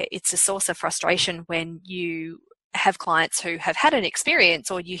 where it's a source of frustration when you have clients who have had an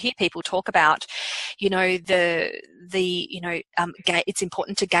experience, or you hear people talk about, it's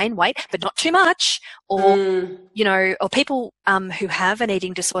important to gain weight, but not too much, or, or people who have an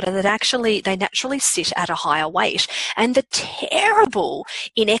eating disorder that they naturally sit at a higher weight, and the terrible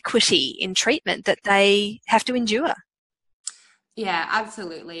inequity in treatment that they have to endure. Yeah,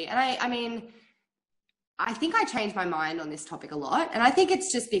 absolutely. And I think I changed my mind on this topic a lot. And I think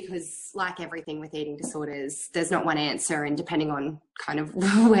it's just because, like everything with eating disorders, there's not one answer, and depending on kind of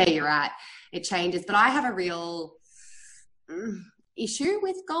where you're at, it changes. But I have a real issue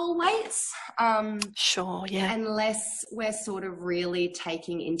with goal weights. Sure, yeah. Unless we're sort of really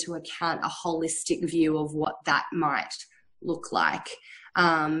taking into account a holistic view of what that might look like.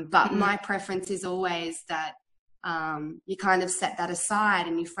 But my preference is always that you kind of set that aside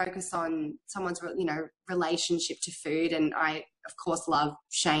and you focus on someone's, relationship to food. And I, of course, love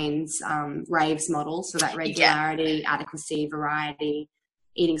Shane's RAVES model. So that regularity, adequacy, variety,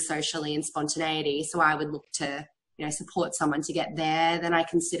 eating socially, and spontaneity. So I would look to, support someone to get there. Then I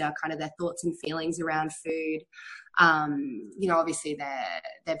consider kind of their thoughts and feelings around food. Obviously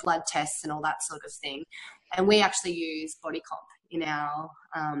their blood tests and all that sort of thing. And we actually use body comp in our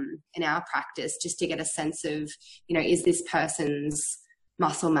practice, just to get a sense of, is this person's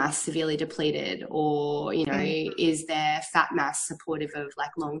muscle mass severely depleted, or, is their fat mass supportive of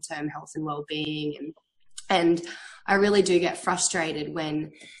like long-term health and well-being? And I really do get frustrated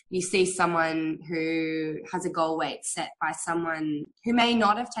when you see someone who has a goal weight set by someone who may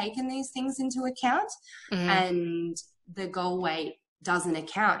not have taken these things into account, and the goal weight doesn't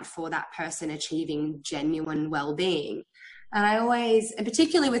account for that person achieving genuine well-being. And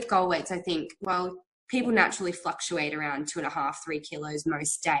particularly with goal weights, I think, well, people naturally fluctuate around 2.5, 3 kilos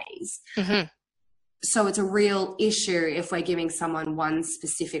most days. Mm-hmm. So it's a real issue if we're giving someone one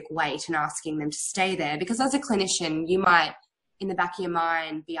specific weight and asking them to stay there, because as a clinician, you might, in the back of your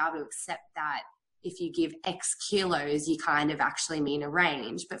mind, be able to accept that if you give X kilos, you kind of actually mean a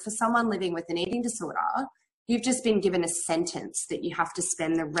range. But for someone living with an eating disorder, you've just been given a sentence that you have to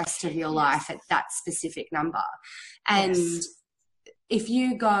spend the rest of your life at that specific number. And if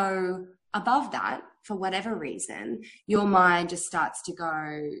you go above that, for whatever reason, your mind just starts to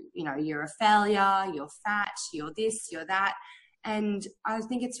go, you're a failure, you're fat, you're this, you're that. And I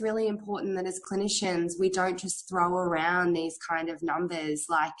think it's really important that as clinicians, we don't just throw around these kind of numbers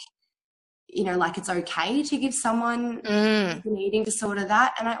like it's okay to give someone with an eating disorder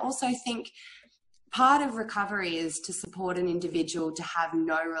that. And I also think part of recovery is to support an individual to have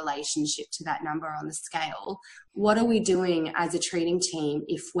no relationship to that number on the scale. What are we doing as a treating team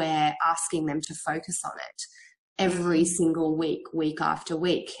if we're asking them to focus on it? every single week, week after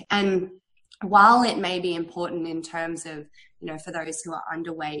week. And while it may be important in terms of, you know, for those who are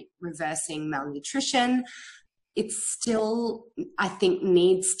underweight, reversing malnutrition, it still, I think,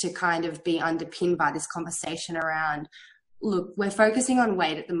 needs to kind of be underpinned by this conversation around, look, we're focusing on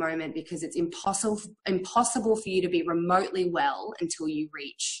weight at the moment because it's impossible for you to be remotely well until you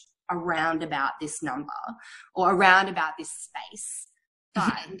reach around about this number or around about this space.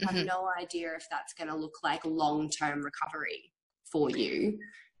 But you have no idea if that's going to look like long-term recovery for you.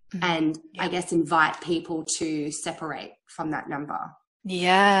 And I guess invite people to separate from that number.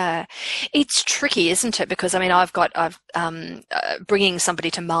 Yeah, it's tricky, isn't it? Because I mean, I've bringing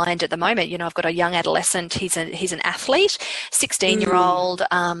somebody to mind at the moment. You know, I've got a young adolescent. He's an athlete, 16-year-old.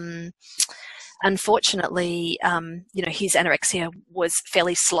 Unfortunately, you know, his anorexia was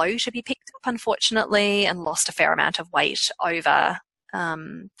fairly slow to be picked up, unfortunately, and lost a fair amount of weight over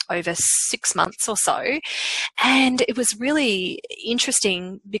 6 months or so. And it was really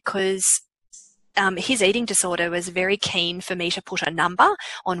interesting because his eating disorder was very keen for me to put a number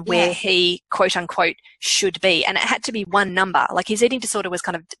on where he, quote unquote, should be. And it had to be one number. Like, his eating disorder was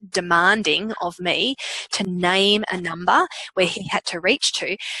kind of demanding of me to name a number where he had to reach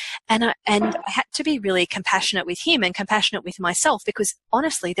to. And I had to be really compassionate with him and compassionate with myself, because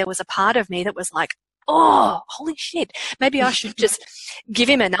honestly, there was a part of me that was like, oh, holy shit, maybe I should just give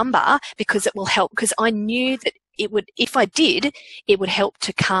him a number because it will help. Because I knew that it would, if I did, it would help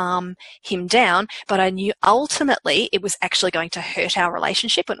to calm him down. But I knew ultimately it was actually going to hurt our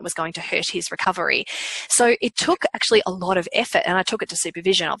relationship and it was going to hurt his recovery. So it took actually a lot of effort, and I took it to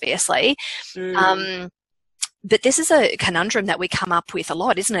supervision, obviously. But this is a conundrum that we come up with a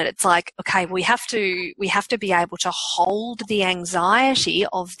lot, isn't it? It's like, okay, we have to be able to hold the anxiety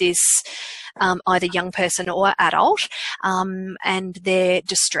of this either young person or adult and their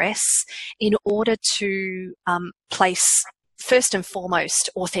distress in order to place first and foremost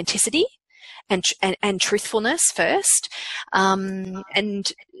authenticity and truthfulness first,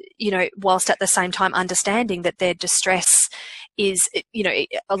 and, you know, whilst at the same time understanding that their distress is, you know,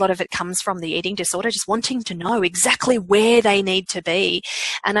 a lot of it comes from the eating disorder, just wanting to know exactly where they need to be.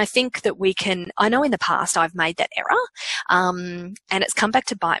 And I think that we can, I know in the past I've made that error, and it's come back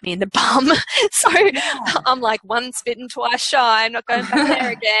to bite me in the bum. So I'm like, once bitten, twice shy. I'm not going back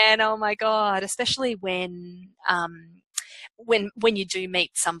there again. Oh my God. Especially when you do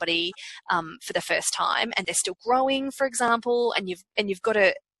meet somebody for the first time and they're still growing, for example, and you've got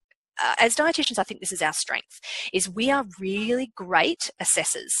to, as dietitians, I think this is our strength, is we are really great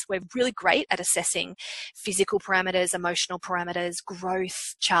assessors. We're really great at assessing physical parameters, emotional parameters,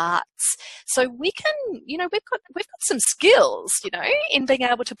 growth charts. So we can, you know, we've got some skills, you know, in being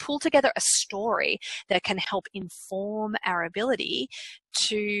able to pull together a story that can help inform our ability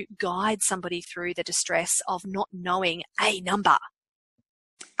to guide somebody through the distress of not knowing a number.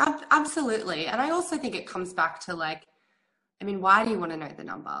 Absolutely. And I also think it comes back to, like, I mean, why do you want to know the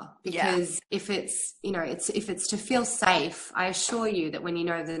number? Because if it's, you know, if it's to feel safe, I assure you that when you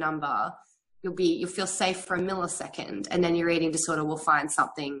know the number, you'll feel safe for a millisecond, and then your eating disorder will find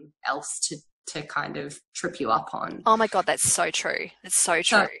something else to kind of trip you up on. Oh my God, that's so true. That's so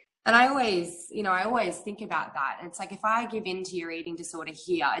true. And I always think about that. And it's like, if I give in to your eating disorder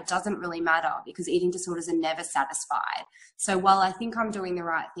here, it doesn't really matter, because eating disorders are never satisfied. So while I think I'm doing the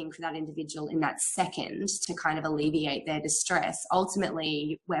right thing for that individual in that second to kind of alleviate their distress,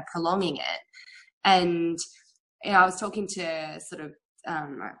 ultimately we're prolonging it. And, you know, I was talking to sort of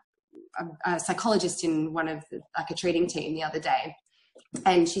a psychologist in one of a treating team the other day,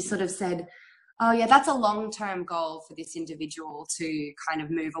 and she sort of said, oh yeah, that's a long-term goal for this individual to kind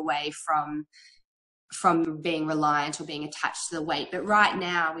of move away from being reliant or being attached to the weight. But right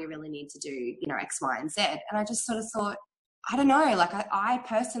now we really need to do, you know, X, Y, and Z. And I just sort of thought, I don't know, like I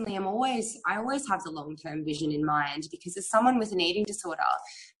personally I always have the long-term vision in mind, because as someone with an eating disorder,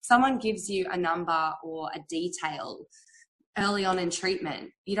 someone gives you a number or a detail early on in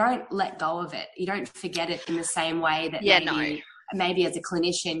treatment, you don't let go of it. You don't forget it in the same way that maybe as a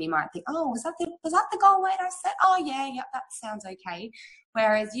clinician, you might think, oh, was that the goal weight I set? Oh yeah, that sounds okay.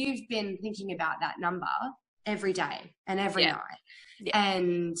 Whereas you've been thinking about that number every day and every night. Yeah.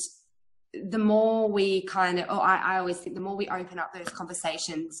 And the more we I always think the more we open up those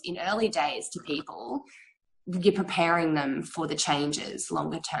conversations in early days to people, you're preparing them for the changes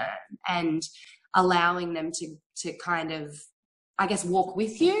longer term and allowing them to kind of, I guess, walk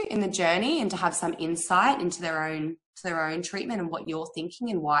with you in the journey and to have some insight into their own treatment and what you're thinking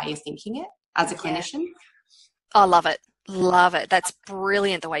and why you're thinking it as a clinician. I love it. Love it. That's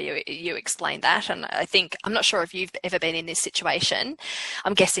brilliant the way you explained that. And I think, I'm not sure if you've ever been in this situation.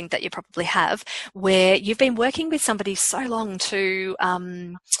 I'm guessing that you probably have, where you've been working with somebody so long to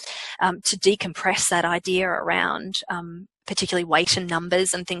decompress that idea around particularly weight and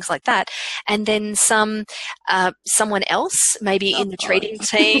numbers and things like that. And then someone else, maybe in the treating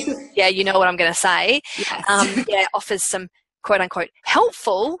team, yeah, you know what I'm going to say, Yes. offers some quote unquote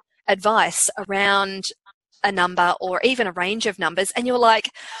helpful advice around a number or even a range of numbers, and you're like,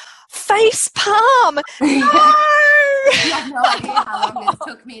 face palm. No! You have no idea how long this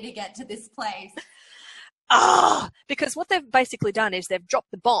took me to get to this place. Because what they've basically done is they've dropped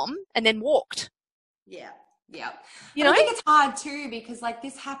the bomb and then walked. Yeah. Yeah. You know? I think it's hard too, because like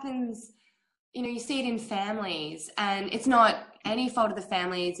this happens, you know, you see it in families, and it's not any fault of the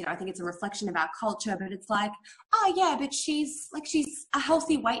families. You know, I think it's a reflection of our culture, but it's like, oh yeah, but she's a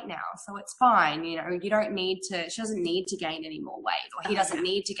healthy weight now, so it's fine. You know, she doesn't need to gain any more weight, or he doesn't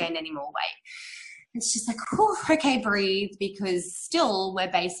need to gain any more weight. It's just like, whew, okay, breathe, because still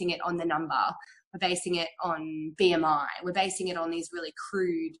we're basing it on the number. We're basing it on BMI. We're basing it on these really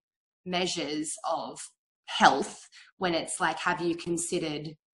crude measures of health, when it's like, have you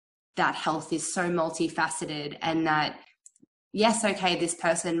considered that health is so multifaceted, and that, yes, okay, this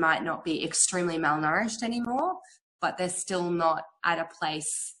person might not be extremely malnourished anymore, but they're still not at a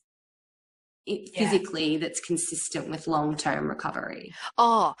place physically that's consistent with long-term recovery.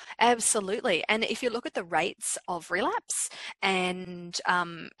 Oh, absolutely. And if you look at the rates of relapse and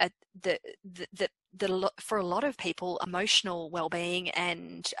for a lot of people, emotional well-being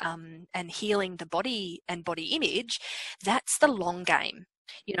and healing the body and body image, that's the long game.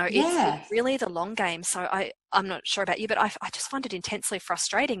 You know, it's really the long game. So I'm not sure about you, but I just find it intensely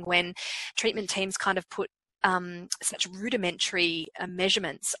frustrating when treatment teams kind of put such rudimentary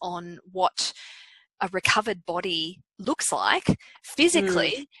measurements on what a recovered body looks like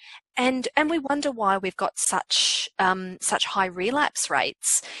physically, and we wonder why we've got such high relapse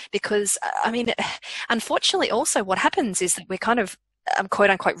rates. Because I mean, unfortunately, also what happens is that we're kind of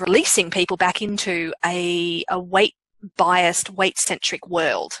quote unquote releasing people back into a weight biased, weight centric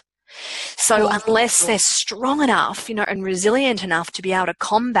world. So unless they're strong enough, you know, and resilient enough to be able to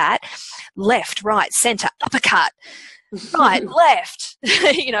combat left, right, center, uppercut, right, left,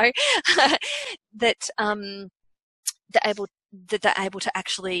 you know, that they're able to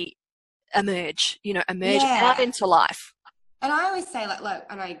actually emerge out into life. And I always say, like, look,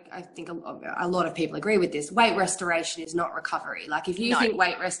 and I think a lot of people agree with this, weight restoration is not recovery. Like, if you think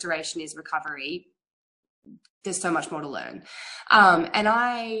weight restoration is recovery, there's so much more to learn. And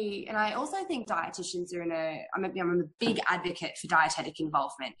I also think dietitians are I'm a big advocate for dietetic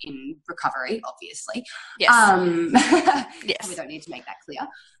involvement in recovery, obviously. Yes. Yes. We don't need to make that clear.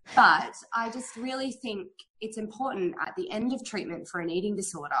 But I just really think it's important at the end of treatment for an eating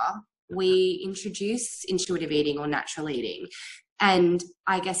disorder, we introduce intuitive eating or natural eating, and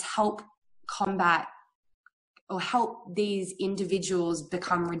I guess help combat or help these individuals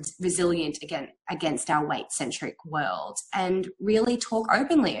become resilient against our weight-centric world, and really talk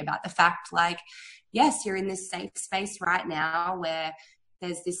openly about the fact, like, yes, you're in this safe space right now where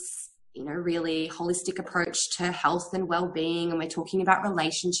there's this, you know, really holistic approach to health and well-being, and we're talking about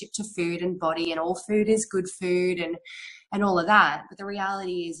relationship to food and body, and all food is good food and all of that. But the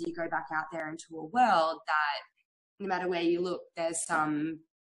reality is you go back out there into a world that no matter where you look, there's some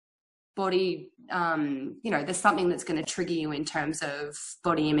body, you know, there's something that's going to trigger you in terms of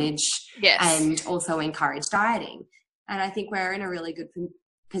body image, and also encourage dieting. And I think we're in a really good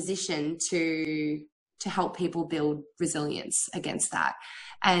position to help people build resilience against that.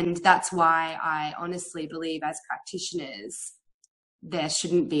 And that's why I honestly believe, as practitioners, there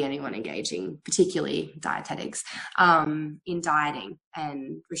shouldn't be anyone engaging, particularly dietetics, in dieting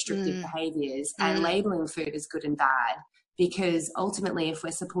and restrictive behaviors and labeling food as good and bad. Because ultimately, if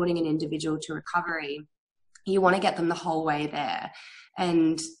we're supporting an individual to recovery, you want to get them the whole way there.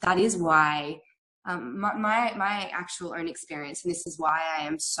 And that is why my actual own experience, and this is why I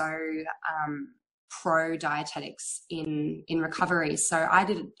am so pro dietetics in recovery. So I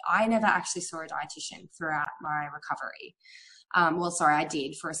never actually saw a dietitian throughout my recovery. I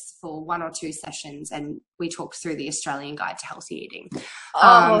did for 1 or 2 sessions, and we talked through the Australian Guide to Healthy Eating.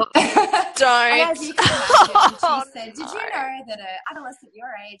 Don't. As you can imagine, she said, did you know that an adolescent your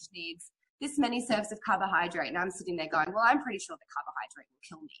age needs this many serves of carbohydrate? And I'm sitting there going, well, I'm pretty sure the carbohydrate will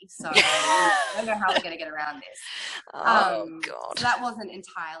kill me. So I don't know how we're going to get around this. God. So that wasn't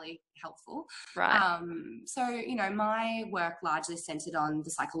entirely helpful. Right. So, you know, my work largely centered on the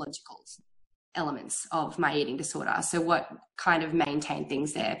psychologicals. elements of my eating disorder. So what kind of maintained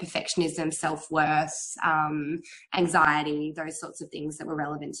things there? Perfectionism, self-worth, anxiety, those sorts of things that were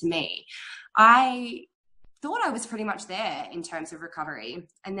relevant to me. I thought I was pretty much there in terms of recovery.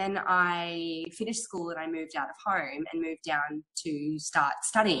 And then I finished school and I moved out of home and moved down to start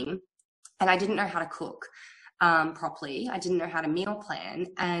studying. And I didn't know how to cook properly. I didn't know how to meal plan.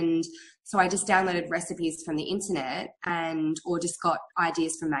 And so I just downloaded recipes from the internet or just got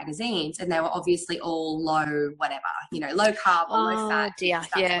ideas from magazines. And they were obviously all low, whatever, low carb or low fat. Dear.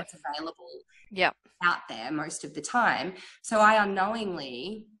 That's what's available out there most of the time. So I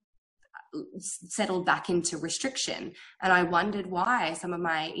unknowingly settled back into restriction, and I wondered why some of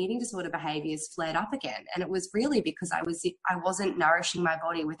my eating disorder behaviors flared up again. And it was really because I wasn't nourishing my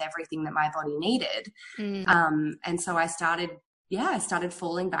body with everything that my body needed. And so I started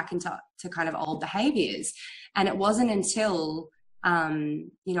falling back into kind of old behaviors. And it wasn't until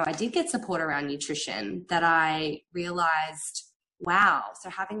I did get support around nutrition that I realized, wow, so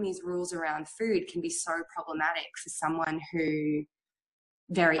having these rules around food can be so problematic for someone who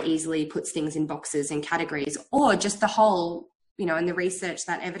very easily puts things in boxes and categories, or just the whole, and the research,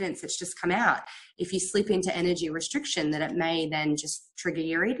 that evidence that's just come out, if you slip into energy restriction, that it may then just trigger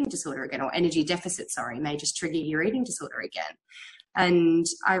your eating disorder again, or energy deficit, may just trigger your eating disorder again. And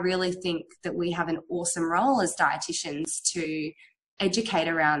I really think that we have an awesome role as dietitians to educate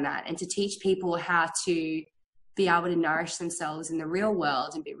around that and to teach people how to be able to nourish themselves in the real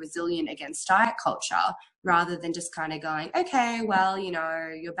world and be resilient against diet culture, rather than just kind of going, okay, well,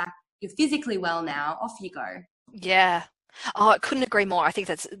 you're back, you're physically well now, off you go. Yeah. Oh, I couldn't agree more. I think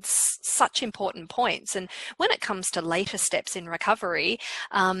that's such important points. And when it comes to later steps in recovery,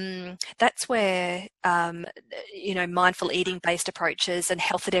 that's where, mindful eating based approaches and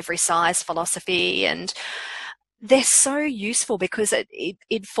health at every size philosophy, and they're so useful because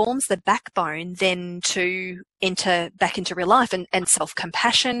it forms the backbone then to enter back into real life, and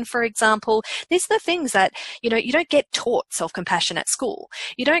self-compassion, for example. These are the things that, you don't get taught self-compassion at school.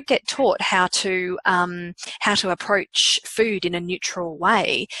 You don't get taught how to approach food in a neutral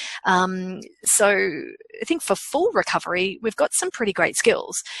way. So I think for full recovery, we've got some pretty great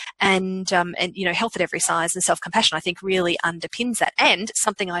skills, and health at every size and self-compassion, I think, really underpins that. And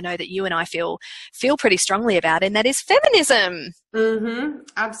something I know that you and I feel pretty strongly about, and that is feminism.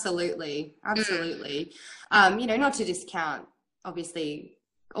 Absolutely. Not to discount, obviously,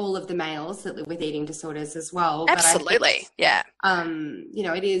 all of the males that live with eating disorders as well. Absolutely. But I think,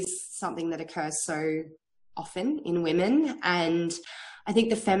 it is something that occurs so often in women. And I think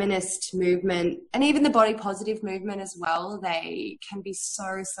the feminist movement and even the body positive movement as well, they can be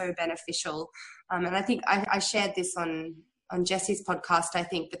so, so beneficial. And I think I shared this on Jessie's podcast, I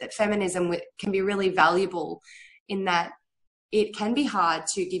think, that feminism can be really valuable in that it can be hard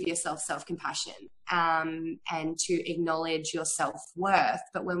to give yourself self-compassion and to acknowledge your self-worth.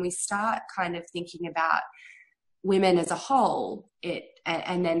 But when we start kind of thinking about women as a whole,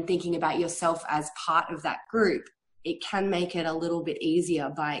 and then thinking about yourself as part of that group, it can make it a little bit easier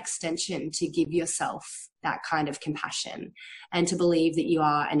by extension to give yourself that kind of compassion and to believe that you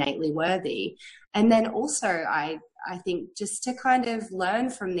are innately worthy. And then also, I think, just to kind of learn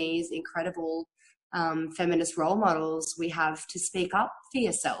from these incredible feminist role models, we have to speak up for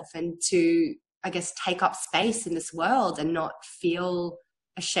yourself and to, I guess, take up space in this world and not feel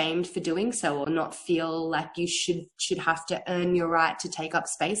ashamed for doing so, or not feel like you should have to earn your right to take up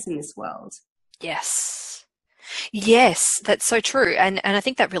space in this world. Yes, that's so true. And I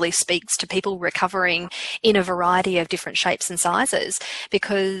think that really speaks to people recovering in a variety of different shapes and sizes,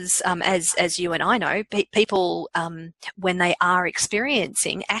 because as you and I know, people, when they are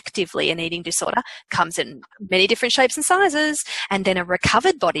experiencing actively an eating disorder, comes in many different shapes and sizes, and then a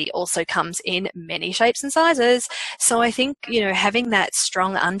recovered body also comes in many shapes and sizes. So I think, having that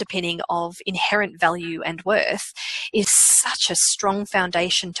strong underpinning of inherent value and worth is such a strong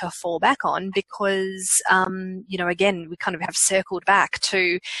foundation to fall back on, because again, we kind of have circled back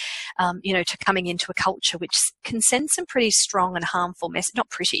to, to coming into a culture which can send some pretty strong and harmful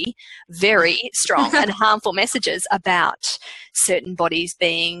very strong and harmful messages about certain bodies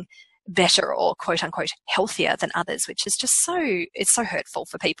being better or quote unquote healthier than others, which is just it's so hurtful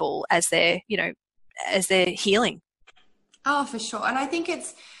for people as they're healing. Oh, for sure. And I think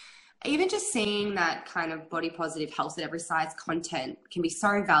it's, even just seeing that kind of body positive health at every size content can be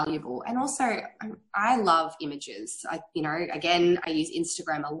so valuable. And also, I love images. Again, I use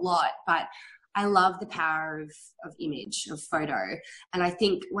Instagram a lot, but I love the power of image, of photo. And I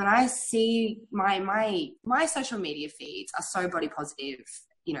think when I see my social media feeds are so body positive,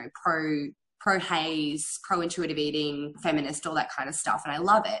 pro pro-HAES, pro-intuitive eating, feminist, all that kind of stuff, and I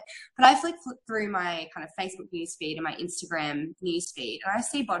love it. But I flick through my kind of Facebook newsfeed and my Instagram newsfeed, and I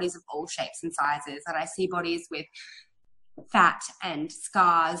see bodies of all shapes and sizes, and I see bodies with fat and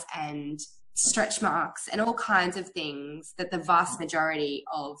scars and stretch marks and all kinds of things that the vast majority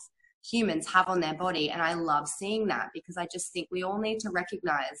of humans have on their body. And I love seeing that, because I just think we all need to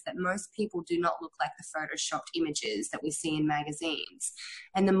recognize that most people do not look like the photoshopped images that we see in magazines.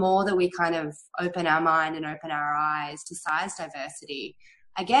 And the more that we kind of open our mind and open our eyes to size diversity,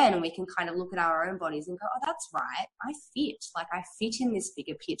 again, we can kind of look at our own bodies and go, oh, that's right, I fit in this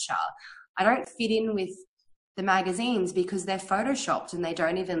bigger picture. I don't fit in with the magazines because they're photoshopped, and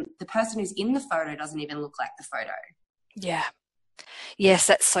the person who's in the photo doesn't even look like the photo. Yeah. Yes,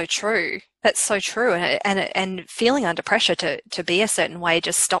 that's so true. That's so true. And feeling under pressure to be a certain way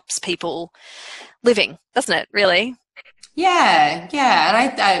just stops people living, doesn't it, really? Yeah.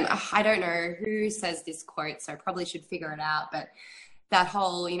 And I don't know who says this quote, so I probably should figure it out. But that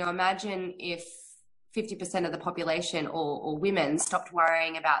whole, imagine if 50% of the population or women stopped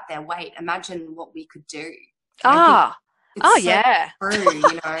worrying about their weight. Imagine what we could do. Yeah. True,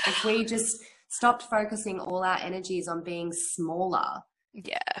 if we just stopped focusing all our energies on being smaller.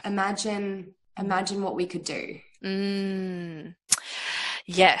 Yeah. Imagine what we could do.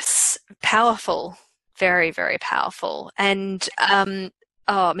 Yes. Powerful. Very, very powerful. And,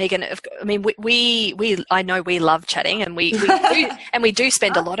 Megan, I mean, I know we love chatting, and we do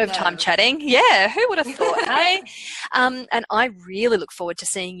spend a lot of time chatting. Yeah, who would have thought, eh? And I really look forward to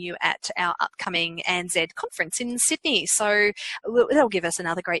seeing you at our upcoming ANZ conference in Sydney. So that'll give us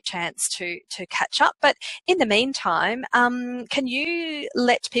another great chance to catch up. But in the meantime, can you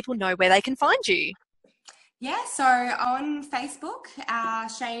let people know where they can find you? Yeah, so on Facebook,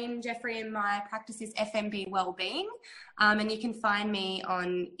 Shane, Jeffrey, and my practice is FMB Wellbeing. And you can find me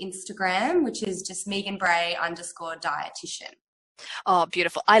on Instagram, which is just Megan Bray _dietitian. Oh,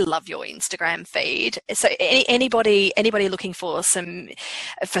 beautiful. I love your Instagram feed. So anybody looking for some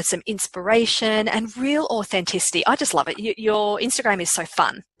inspiration and real authenticity, I just love it. Your Instagram is so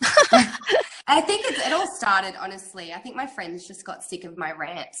fun. I think it all started, honestly. I think my friends just got sick of my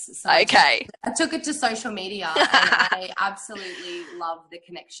rants. So okay. I took it to social media, and I absolutely love the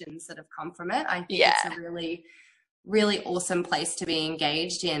connections that have come from it. I think it's a really, really awesome place to be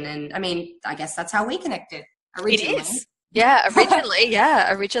engaged in. And I mean, I guess that's how we connected originally. It is. Yeah,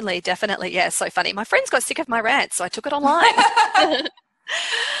 originally, definitely. Yeah, so funny. My friends got sick of my rants, so I took it online.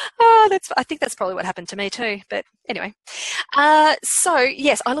 I think that's probably what happened to me too. But anyway, so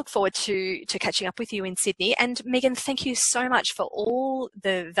yes, I look forward to catching up with you in Sydney. And Megan, thank you so much for all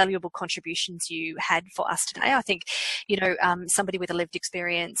the valuable contributions you had for us today. I think, somebody with a lived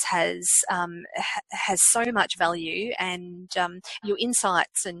experience has so much value, and your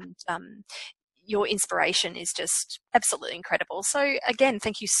insights and your inspiration is just absolutely incredible. So again,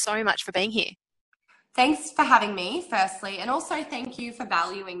 thank you so much for being here. Thanks for having me, firstly, and also thank you for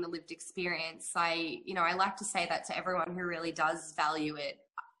valuing the lived experience. I like to say that to everyone who really does value it.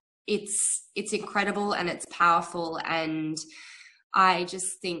 It's incredible and it's powerful, and I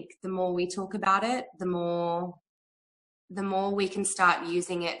just think the more we talk about it, the more we can start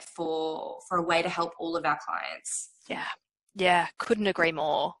using it for a way to help all of our clients. Yeah, couldn't agree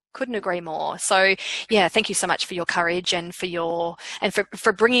more. So yeah, thank you so much for your courage and for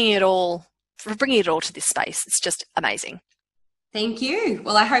bringing it all to this space. It's just amazing. Thank you.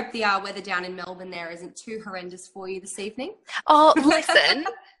 Well, I hope the weather down in Melbourne there isn't too horrendous for you this evening. Oh,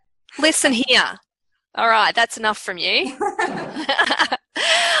 listen here. All right, that's enough from you.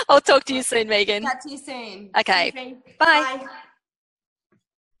 I'll talk to you soon, Megan. Chat to you soon. Okay. Bye.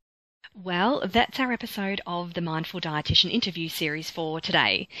 Well, that's our episode of the Mindful Dietitian interview series for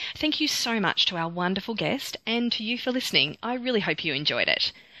today. Thank you so much to our wonderful guest and to you for listening. I really hope you enjoyed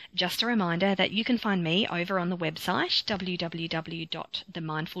it. Just a reminder that you can find me over on the website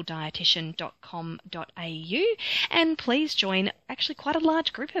www.themindfuldietitian.com.au, and please join actually quite a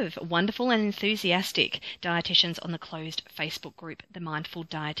large group of wonderful and enthusiastic dietitians on the closed Facebook group, The Mindful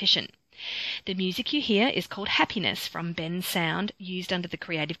Dietitian. The music you hear is called Happiness from Ben Sound, used under the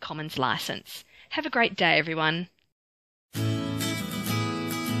Creative Commons license. Have a great day, everyone.